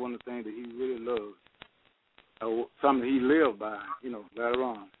 That was one of the things that he really loved, something he lived by, later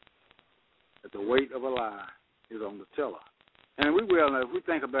on. That the weight of a lie is on the teller. And we will know, if we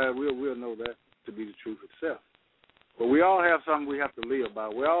think about it, we'll know that to be the truth itself. But we all have something we have to live by.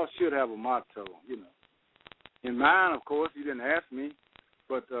 We all should have a motto, In mine, of course, you didn't ask me,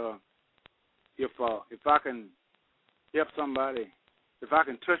 but if I can help somebody, if I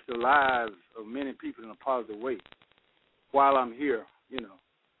can touch the lives of many people in a positive way while I'm here,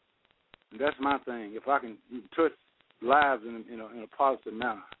 and that's my thing. If I can touch lives in a positive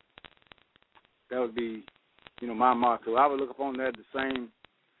manner, that would be, my motto. I would look upon that the same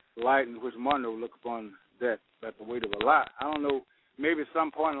light in which Monroe would look upon that the weight of a lie. I don't know, maybe at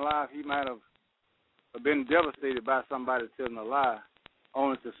some point in life he might have been devastated by somebody telling a lie,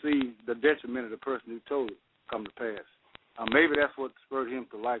 only to see the detriment of the person who told it come to pass. Maybe that's what spurred him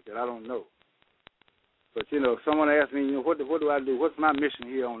to like it. I don't know. But, if someone asked me, what do I do? What's my mission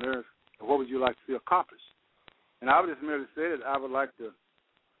here on earth? And what would you like to see accomplished? And I would just merely say that I would like to,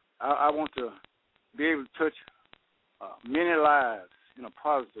 I want to be able to touch many lives in a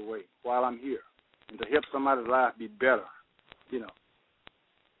positive way while I'm here and to help somebody's life be better,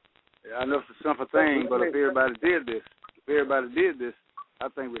 I know it's a simple thing, but if everybody did this, I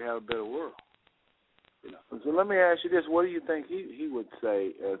think we'd have a better world. So let me ask you this: what do you think he would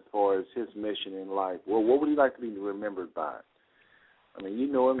say as far as his mission in life? Well, what would he like to be remembered by? I mean, you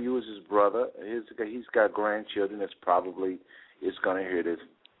know him. You was his brother. He's got grandchildren that's probably is going to hear this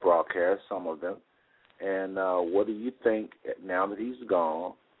broadcast. Some of them. And what do you think now that he's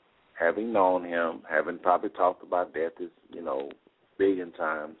gone? Having known him, having probably talked about death, billion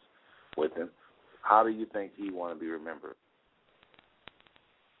times with him, how do you think he want to be remembered?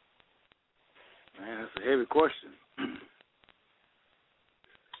 Man, that's a heavy question.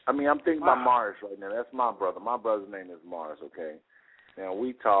 I mean, I'm thinking about Mars right now. That's my brother. My brother's name is Mars, okay? Now,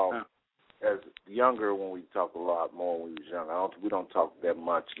 we talk as younger when we talk a lot more when we was younger. We don't talk that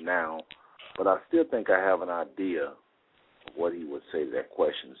much now, but I still think I have an idea of what he would say to that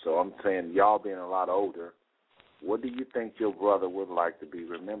question. So I'm saying, y'all being a lot older, what do you think your brother would like to be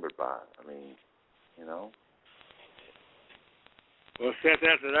remembered by? I mean, Well, Seth,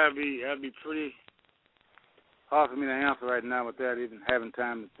 that'd be pretty hard for me to answer right now without even having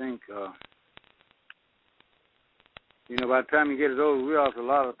time to think. By the time you get it over, we realize a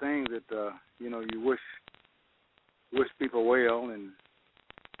lot of things that you wish people well and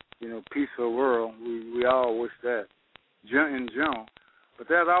peaceful world. We all wish that in general. But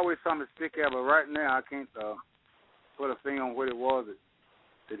there's always something to stick at. But right now, I can't put a finger on what it was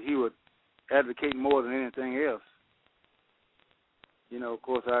that he would advocate more than anything else. Of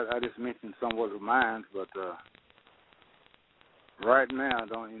course, I just mentioned somewhat of mine, but right now,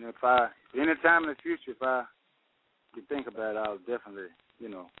 any time in the future, if I could think about it, I'll definitely,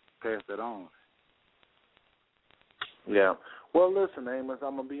 pass that on. Yeah. Well, listen, Amos,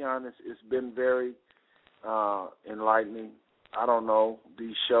 I'm going to be honest. It's been very enlightening. I don't know,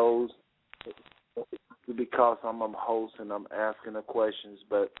 these shows, because I'm a host and I'm asking the questions,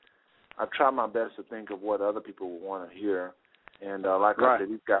 but I try my best to think of what other people would want to hear. And like I said,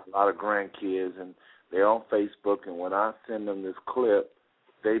 we've got a lot of grandkids, and they're on Facebook, and when I send them this clip,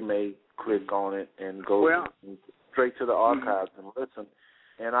 they may click on it and go straight to the archives and listen.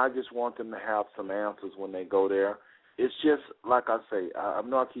 And I just want them to have some answers when they go there. It's just, like I say, I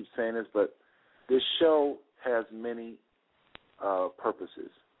know I keep saying this, but this show has many purposes.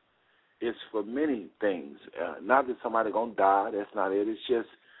 It's for many things. Not that somebody's going to die. That's not it. It's just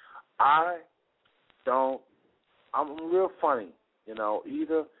I'm real funny,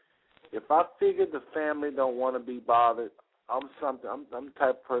 either if I figure the family don't want to be bothered, I'm the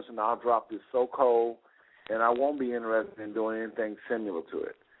type of person I'll drop this so cold, and I won't be interested in doing anything similar to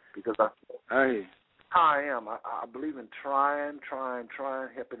it, because I am. I believe in trying,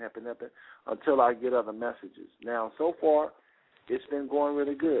 helping, until I get other messages. Now, so far, it's been going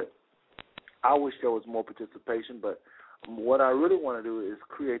really good. I wish there was more participation, but what I really want to do is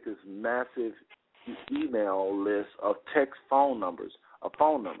create this massive email list of cell phone numbers,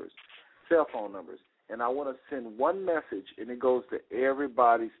 and I want to send one message, and it goes to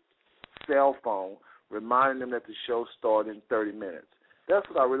everybody's cell phone, reminding them that the show started in 30 minutes. That's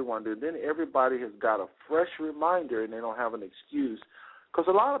what I really want to do. Then everybody has got a fresh reminder, and they don't have an excuse. Because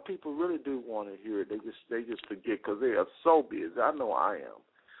a lot of people really do want to hear it. They just forget because they are so busy. I know I am.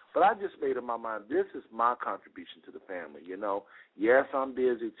 But I just made up my mind, this is my contribution to the family, you know. Yes, I'm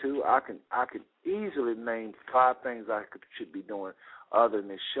busy too. I can easily name 5 things should be doing other than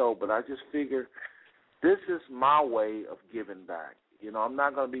this show, but I just figure this is my way of giving back. You know, I'm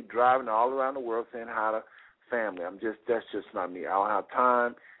not going to be driving all around the world saying hi to family. That's just not me. I don't have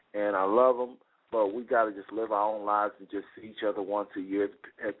time, and I love them, but we got to just live our own lives and just see each other once a year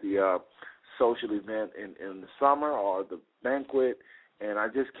at the social event in the summer or the banquet. And I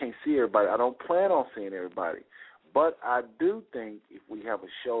just can't see everybody. I don't plan on seeing everybody. But I do think if we have a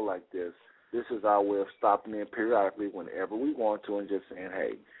show like this, this is our way of stopping in periodically whenever we want to and just saying,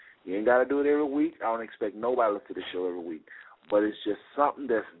 hey, you ain't got to do it every week. I don't expect nobody to listen to the show every week. But it's just something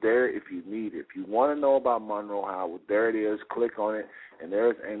that's there if you need it. If you want to know about Monroe Howard, there it is. Click on it, and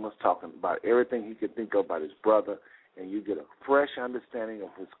there's Amos talking about everything he could think of about his brother, and you get a fresh understanding of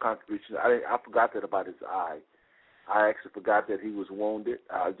his contribution. I forgot that about his eye. I actually forgot that he was wounded.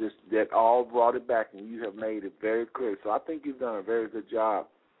 That all brought it back, and you have made it very clear. So I think you've done a very good job.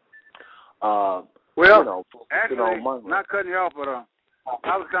 Well, you know, actually, not cutting you off, but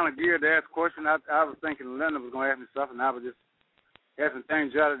I was kind of geared to ask a question. I was thinking Linda was going to ask me stuff, and I was just having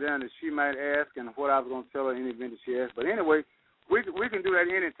things jotted down that she might ask and what I was going to tell her in the event that she asked. But anyway, we can do that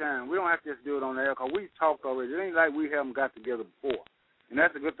anytime. We don't have to just do it on the air because we talked already. It ain't like we haven't got together before. And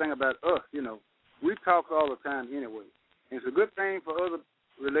that's the good thing about us, you know. We talk all the time anyway. And it's a good thing for other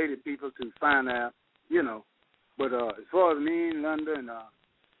related people to find out, you know. But as far as me and Linda and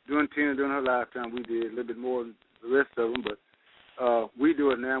during Tina, during her lifetime, we did a little bit more than the rest of them. But we do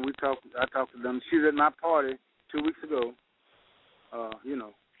it now. I talked to them. She was at my party 2 weeks ago, you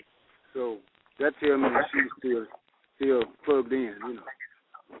know. So that tells me that she's still plugged in, you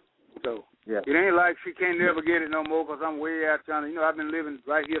know. So yeah. It ain't like she can't never get it no more because I'm way out trying to, you know, I've been living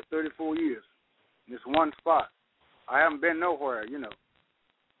right here 34 years. This one spot. I haven't been nowhere, you know.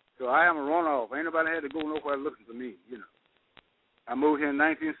 So I haven't run off. Ain't nobody had to go nowhere looking for me, you know. I moved here in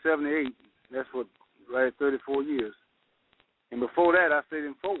 1978. That's what, right, 34 years. And before that, I stayed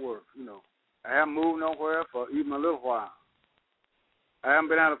in Fort Worth, you know. I haven't moved nowhere for even a little while. I haven't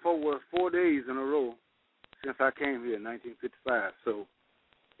been out of Fort Worth 4 days in a row since I came here in 1955. So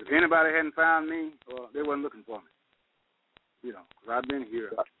if anybody hadn't found me, they wasn't looking for me, you know, because I've been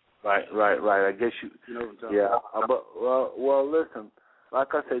here. Right. I guess you know what I'm talking yeah. about. Well, listen. Like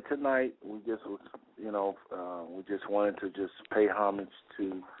I said, tonight we just was, you know, we just wanted to just pay homage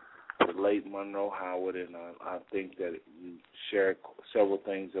to the late Monroe Howard, and I think that you shared several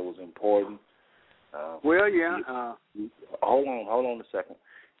things that was important. Well, yeah. Hold on a second.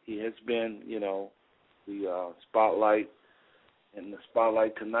 He has been, you know, the spotlight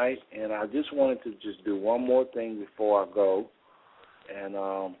tonight, and I just wanted to just do one more thing before I go,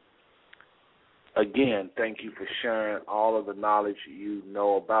 and again, thank you for sharing all of the knowledge you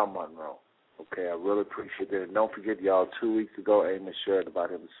know about Monroe. Okay, I really appreciate that. And don't forget, y'all, 2 weeks ago, Amos shared about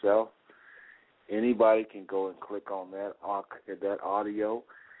himself. Anybody can go and click on that audio,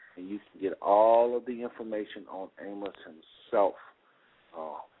 and you can get all of the information on Amos himself.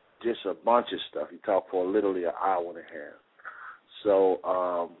 Just a bunch of stuff. He talked for literally an hour and a half. So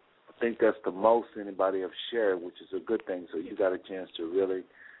I think that's the most anybody have shared, which is a good thing. So you got a chance to really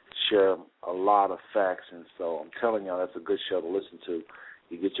share a lot of facts, and so I'm telling y'all that's a good show to listen to.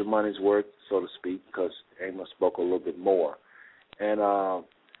 You get your money's worth, so to speak, because Amos spoke a little bit more. And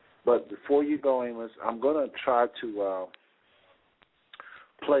but before you go, Amos, I'm going to try to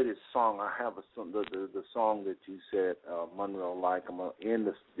play this song. I have the song that you said Monroe liked. I'm going to end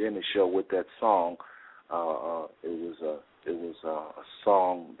the show with that song. It was a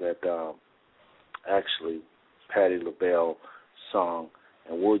song that actually Patti LaBelle sung.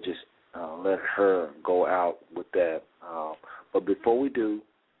 And we'll just let her go out with that. But before we do,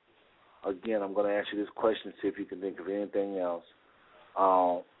 again, I'm going to ask you this question, see if you can think of anything else.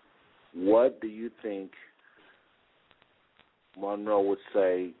 What do you think Monroe would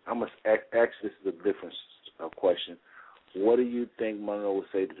say? I'm going to ask this is a different question. What do you think Monroe would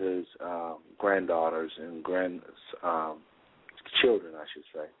say to his granddaughters and children, I should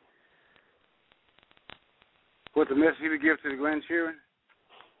say? What the message he would give to the grandchildren?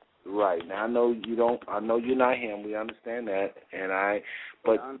 Right. Now I know you don't. I know you're not him. We understand that,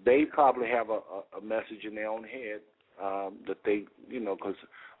 but they probably have a message in their own head that they, you know, because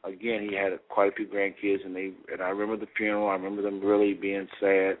again he had quite a few grandkids, and I remember the funeral. I remember them really being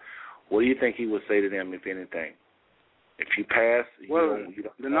sad. What do you think he would say to them, if anything? If you pass, well, you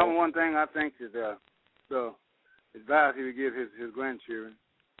don't the know. number one thing I think is the advice he would give his grandchildren.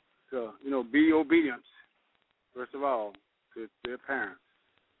 So, be obedient, first of all, to their parents.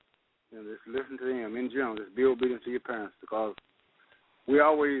 Just listen to them in general. Just be obedient to your parents, because we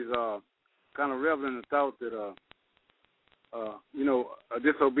always kind of revel in the thought that, a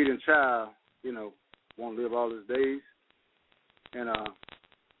disobedient child, won't live all his days. And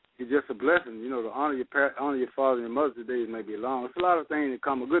it's just a blessing, to honor your father and your mother today may be long. It's a lot of things that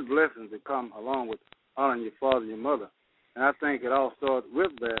come, good blessings that come along with honoring your father and your mother. And I think it all starts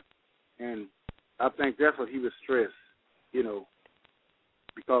with that. And I think that's what he would stress,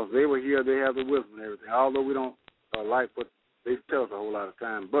 because they were here, they have the wisdom and everything. Although we don't like what they tell us a whole lot of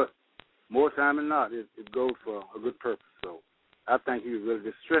time, but more time than not, it goes for a good purpose. So I think he would really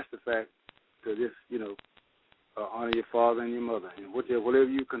just stress the fact to just, honor your father and your mother. And whatever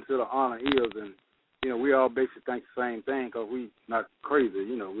you consider honor is, and, we all basically think the same thing because we not crazy.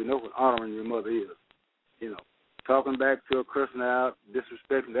 We know what honoring your mother is. Talking back to a cursing out,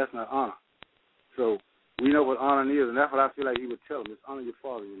 disrespecting, that's not honor. So we know what honoring is, and that's what I feel like he would tell them, is honor your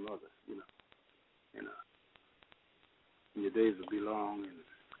father and your mother, and your days will be long. And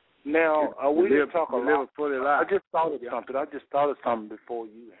now, we didn't talk a lot. I just thought of something before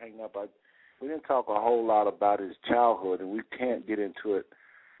you hang up. We didn't talk a whole lot about his childhood, and we can't get into it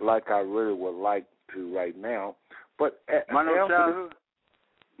like I really would like to right now. But my childhood?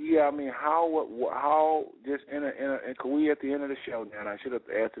 Yeah, I mean, how just and we at the end of the show now, and I should have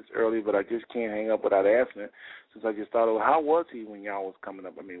asked this earlier, but I just can't hang up without asking it, since I just thought of how was he when y'all was coming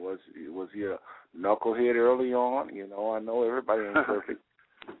up? I mean, was he a knucklehead early on? I know everybody ain't perfect.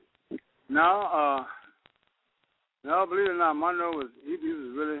 No, believe it or not, Monroe was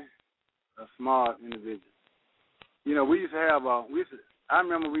really a smart individual. We used to have I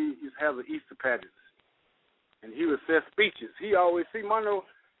remember we used to have the Easter pageants, and he would say speeches. He always Monroe.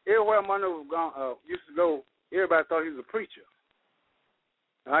 Everywhere Monroe used to go, everybody thought he was a preacher.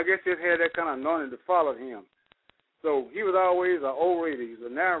 And I guess he had that kind of anointing to follow him. So he was always an orator, he was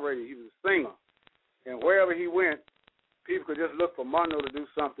a narrator, he was a singer. And wherever he went, people could just look for Monroe to do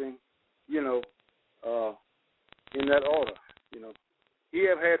something, in that order. He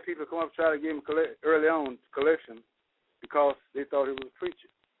have had people come up and try to give him early on collection because they thought he was a preacher.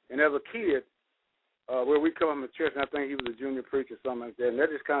 And as a kid, where we come from the church, and I think he was a junior preacher or something like that, and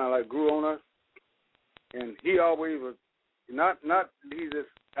that just kind of like grew on us. And he always was, not he's just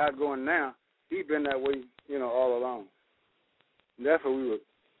outgoing now, he'd been that way, all along. And that's what we would,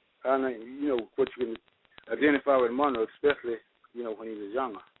 what you can identify with Monroe, especially, when he was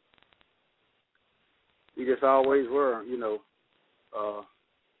younger. He just always were,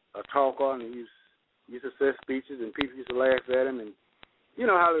 a talker, and he used to say speeches, and people used to laugh at him, and you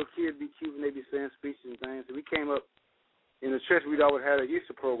know how little kids be cute when they be saying speeches and things. So we came up in the church, we'd always had an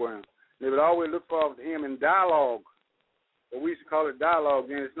Easter program. They would always look forward to him in dialogue, or we used to call it dialogue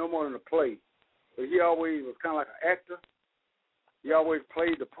then. It's no more than a play. But he always was kind of like an actor. He always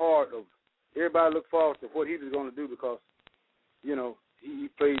played the part of, everybody looked forward to what he was going to do because, he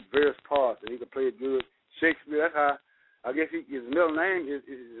played various parts, and he could play it good. Shakespeare, that's how, I guess his middle name is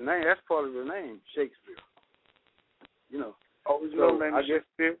his name. That's part of his name, Shakespeare. His middle name is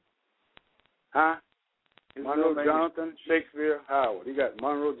Shakespeare? Huh? Monroe Jonathan Shakespeare Howard. He got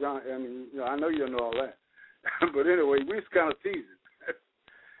Monroe John. I mean, I know you don't know all that. But anyway, we was kind of teasing.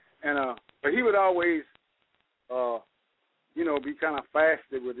 And but he would always, be kind of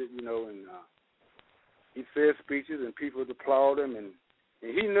fasted with it, and he said speeches and people would applaud him, and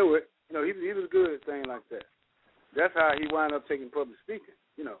he knew it. He was good at things like that. That's how he wound up taking public speaking,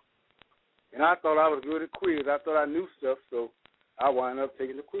 And I thought I was good at quiz. I thought I knew stuff, so I wound up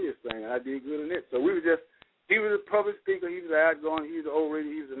taking the quiz thing, and I did good in it. So he was a public speaker, he was outgoing, he was an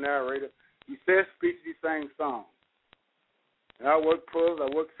orator, he was a narrator. He said speeches, he sang songs. And I worked puzzles, I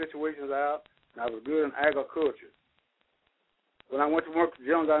worked situations out, and I was good in agriculture. When I went to work for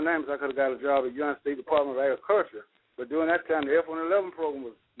General Dynamics, I could have got a job at the United States Department of Agriculture. But during that time, the F-111 program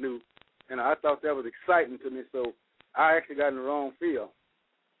was new, and I thought that was exciting to me, so I actually got in the wrong field.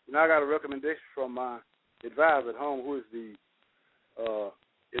 And I got a recommendation from my advisor at home, who is the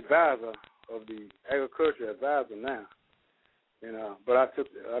advisor of the agriculture advisor now. And but I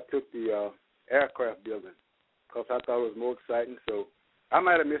took the aircraft building because I thought it was more exciting. So I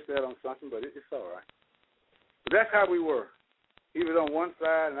might have missed out on something, but it's all right. But that's how we were. He was on one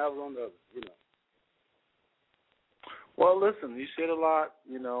side and I was on the other. Well, listen, you said a lot,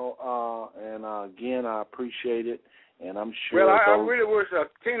 and again, I appreciate it, and I'm sure. Well, I really wish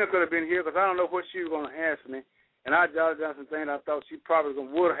Tina could have been here because I don't know what she was going to ask me, and I jotted down some things I thought she probably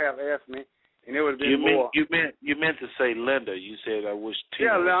would have asked me, and it would have been more. You meant to say Linda. You said I wish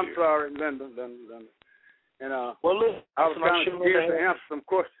Tina was I'm here. sorry, Linda. And well, listen, I was trying to get to answer some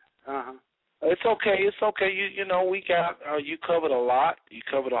questions. It's okay. It's okay. You know, we got you covered a lot. You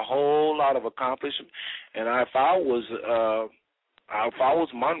covered a whole lot of accomplishment. And if I was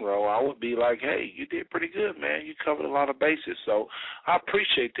Monroe, I would be like, hey, you did pretty good, man. You covered a lot of bases. So I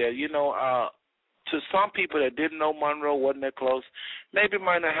appreciate that. You know, to some people that didn't know Monroe, wasn't that close, maybe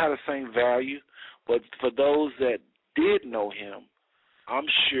might not have the same value. But for those that did know him, I'm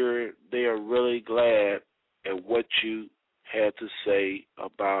sure they are really glad at what you had to say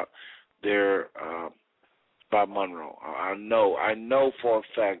about about Monroe. I know for a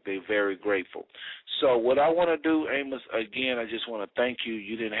fact they're very grateful. So what I want to do, Amos, again, I just want to thank you.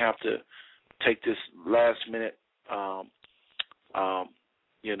 You didn't have to take this last minute,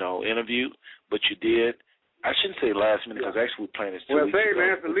 interview, but you did. I shouldn't say last minute because actually we're playing this 2 weeks ago.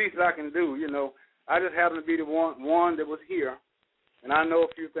 Man, it's the least I can do. You know, I just happen to be the one that was here, and I know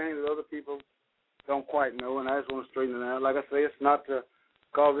a few things that other people don't quite know, and I just want to straighten it out. Like I say, it's not to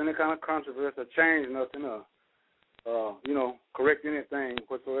cause any kind of controversy or change nothing, correct anything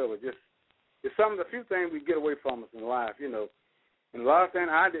whatsoever. Just it's a few things we get away from us in life, you know, and a lot of things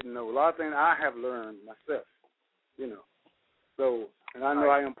I didn't know, a lot of things I have learned myself, you know. So, and I know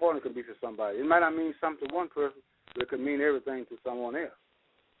how important it could be to somebody. It might not mean something to one person, but it could mean everything to someone else.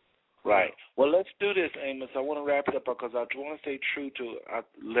 Right. Well, let's do this, Amos. I want to wrap it up because I want to stay true to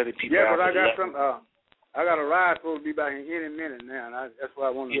letting people out. Yeah, but I got some. I got a ride supposed to be back in any minute now, and that's why I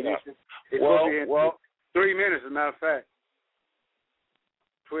wanted to mention. It's supposed to be in 3 minutes, as a matter of fact.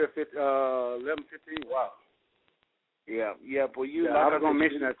 11:15. Wow. Yeah. Well, I was going to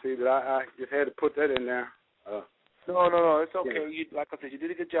mention that to you, but I just had to put that in there. No, it's okay. Yeah. Like I said, you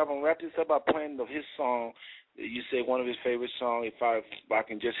did a good job. I'm going to wrap this up by playing his song. You said one of his favorite songs, if I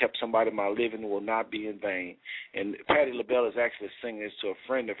can just help somebody, my living will not be in vain. And Patti LaBelle is actually singing this to a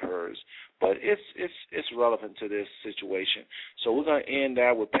friend of hers, but it's relevant to this situation. So we're going to end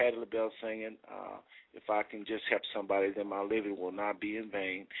that with Patti LaBelle singing, if I can just help somebody, then my living will not be in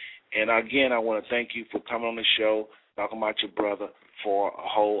vain. And again, I want to thank you for coming on the show, talking about your brother for a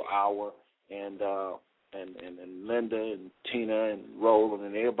whole hour, and Linda and Tina and Roland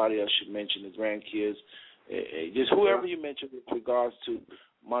and everybody else you mentioned, the grandkids. Just whoever you mentioned with regards to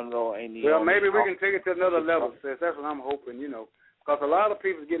Monroe. Well, maybe we can take it to another level, Seth. That's what I'm hoping, you know. Because a lot of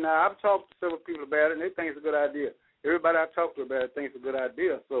people getting out. I've talked to several people about it, and they think it's a good idea. Everybody I talk to about it thinks it's a good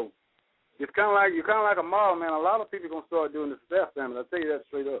idea. So it's kind of like you're kind of like a model, man. A lot of people are going to start doing this stuff, man. I'll tell you that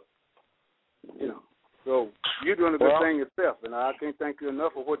straight up. You know. So you're doing a good thing yourself, and I can't thank you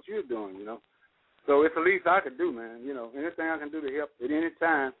enough for what you're doing, you know. So it's the least I could do, man. You know, anything I can do to help at any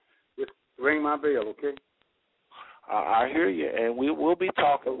time, just ring my bell, okay? I hear you, and we'll be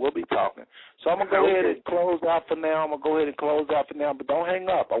talking. So I'm going to go ahead and close out for now. But don't hang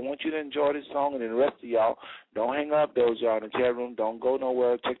up. I want you to enjoy this song, and then the rest of y'all, don't hang up. Those y'all in the chat room, don't go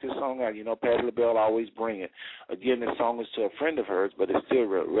nowhere. Check this song out. You know, Patti LaBelle always bring it. Again, this song is to a friend of hers, but it's still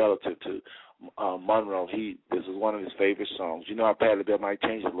relative to Monroe. This is one of his favorite songs. You know how Patti LaBelle might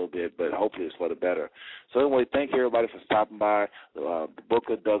change it a little bit, but hopefully it's for the better. So anyway, thank you everybody for stopping by the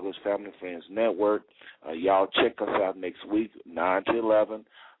Booker Douglas Family Friends Network. Y'all check us out next week, 9 to 11,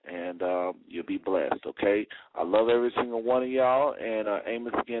 and you'll be blessed, okay? I love every single one of y'all, and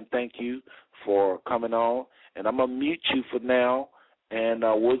Amos, again, thank you for coming on. And I'm going to mute you for now, and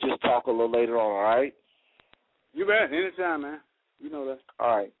we'll just talk a little later on, all right? You bet. Anytime, man. You know that.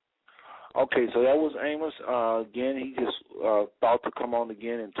 All right. Okay, so that was Amos. Again, he just thought to come on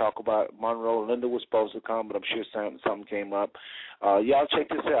again and talk about Monroe. Linda was supposed to come, but I'm sure something came up. Y'all check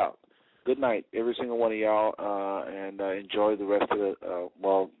this out. Good night, every single one of y'all, and enjoy the rest of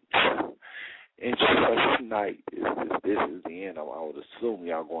enjoy the night. This is the end. I would assume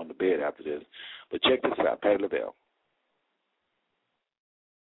y'all going to bed after this. But check this out, Patti LaBelle.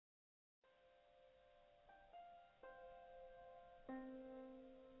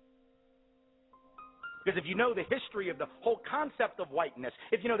 Because if you know the history of the whole concept of whiteness,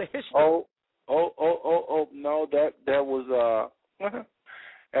 if you know the history... No, that was...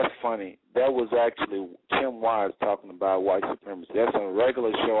 That's funny. That was actually Tim Wise talking about white supremacy. That's a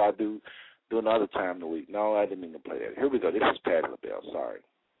regular show I do another time in the week. No, I didn't mean to play that. Here we go. This is Patti LaBelle. Sorry.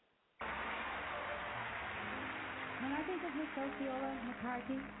 When I think of Miss Osceola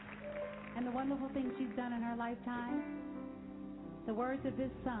McCarthy and the wonderful things she's done in her lifetime, the words of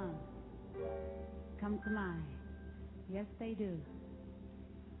this song come to mind. Yes, they do.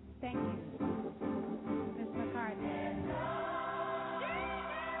 Thank you, Miss McCarthy.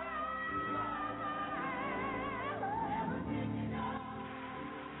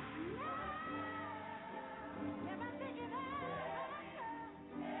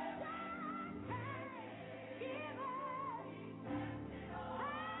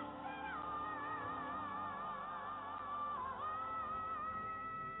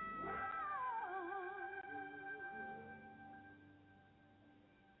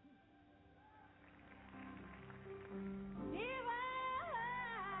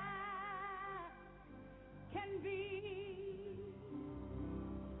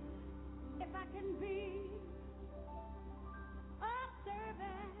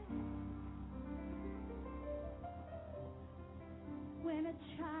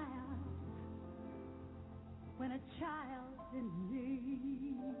 child in need.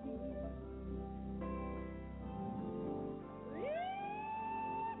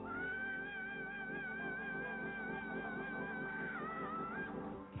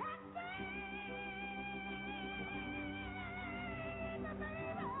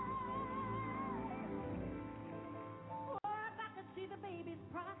 See the babies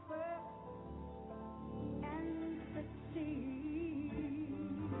prosper and succeed.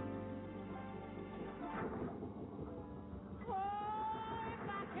 Oh, if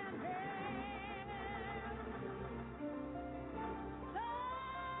I can help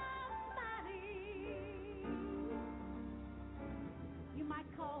somebody, you might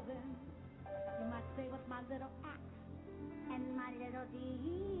call them, you might say with my little axe and my little deed.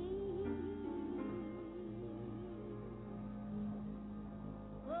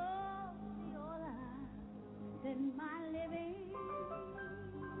 In my living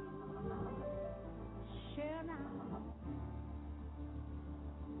shall not,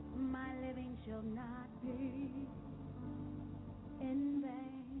 my living shall not be in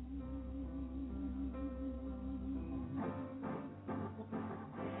vain.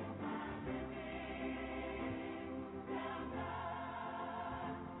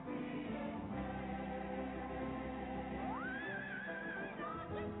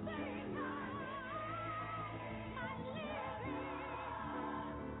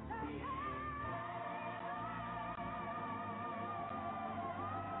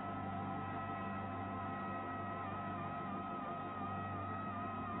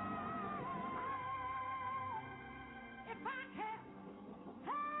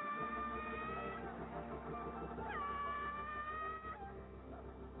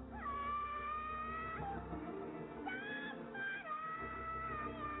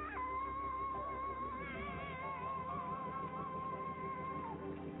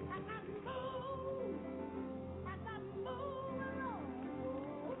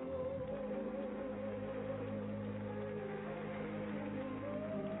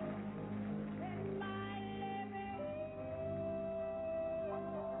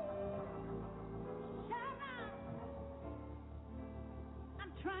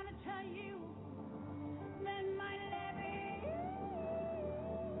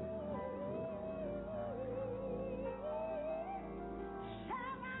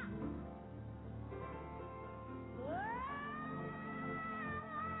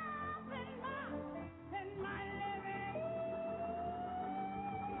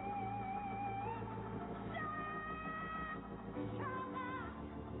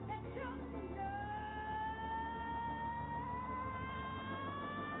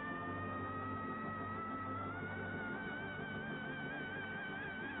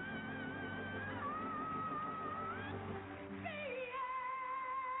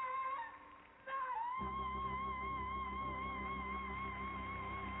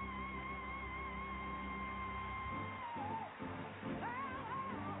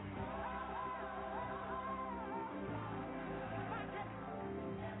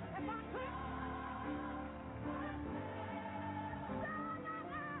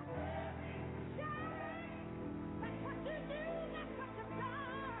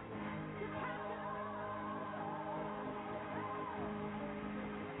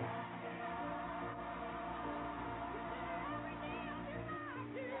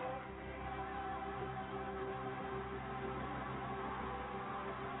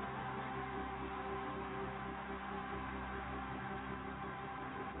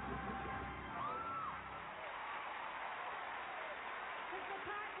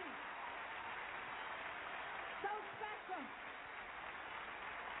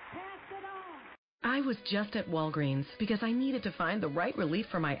 I was just at Walgreens because I needed to find the right relief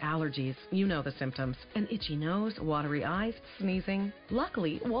for my allergies. You know the symptoms. An itchy nose, watery eyes, sneezing.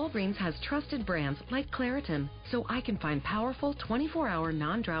 Luckily, Walgreens has trusted brands like Claritin, so I can find powerful 24-hour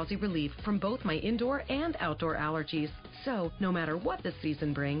non-drowsy relief from both my indoor and outdoor allergies. So, no matter what the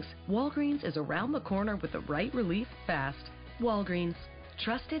season brings, Walgreens is around the corner with the right relief fast. Walgreens.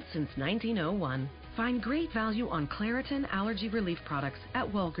 Trusted since 1901. Find great value on Claritin allergy relief products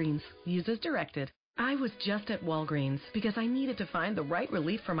at Walgreens. Use as directed. I was just at Walgreens because I needed to find the right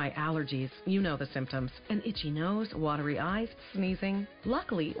relief for my allergies. You know the symptoms. An itchy nose, watery eyes, sneezing.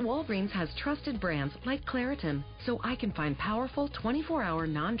 Luckily, Walgreens has trusted brands like Claritin, so I can find powerful 24-hour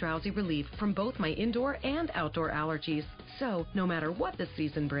non-drowsy relief from both my indoor and outdoor allergies. So, no matter what the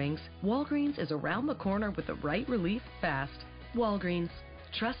season brings, Walgreens is around the corner with the right relief fast. Walgreens.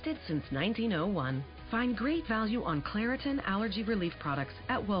 Trusted since 1901. Find great value on Claritin allergy relief products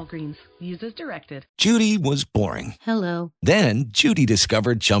at Walgreens. Use as directed. Judy was boring. Hello. Then Judy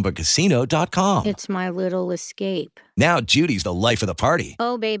discovered ChumbaCasino.com. It's my little escape. Now Judy's the life of the party.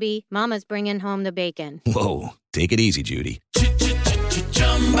 Oh, baby, mama's bringing home the bacon. Whoa, take it easy, Judy.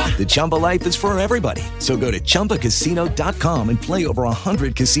 The Chumba life is for everybody. So go to ChumbaCasino.com and play over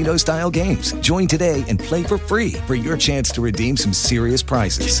 100 casino-style games. Join today and play for free for your chance to redeem some serious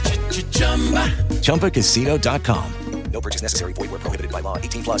prizes. ChumbaCasino.com. No purchase necessary. Void where prohibited by law.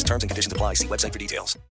 18+ terms and conditions apply. See website for details.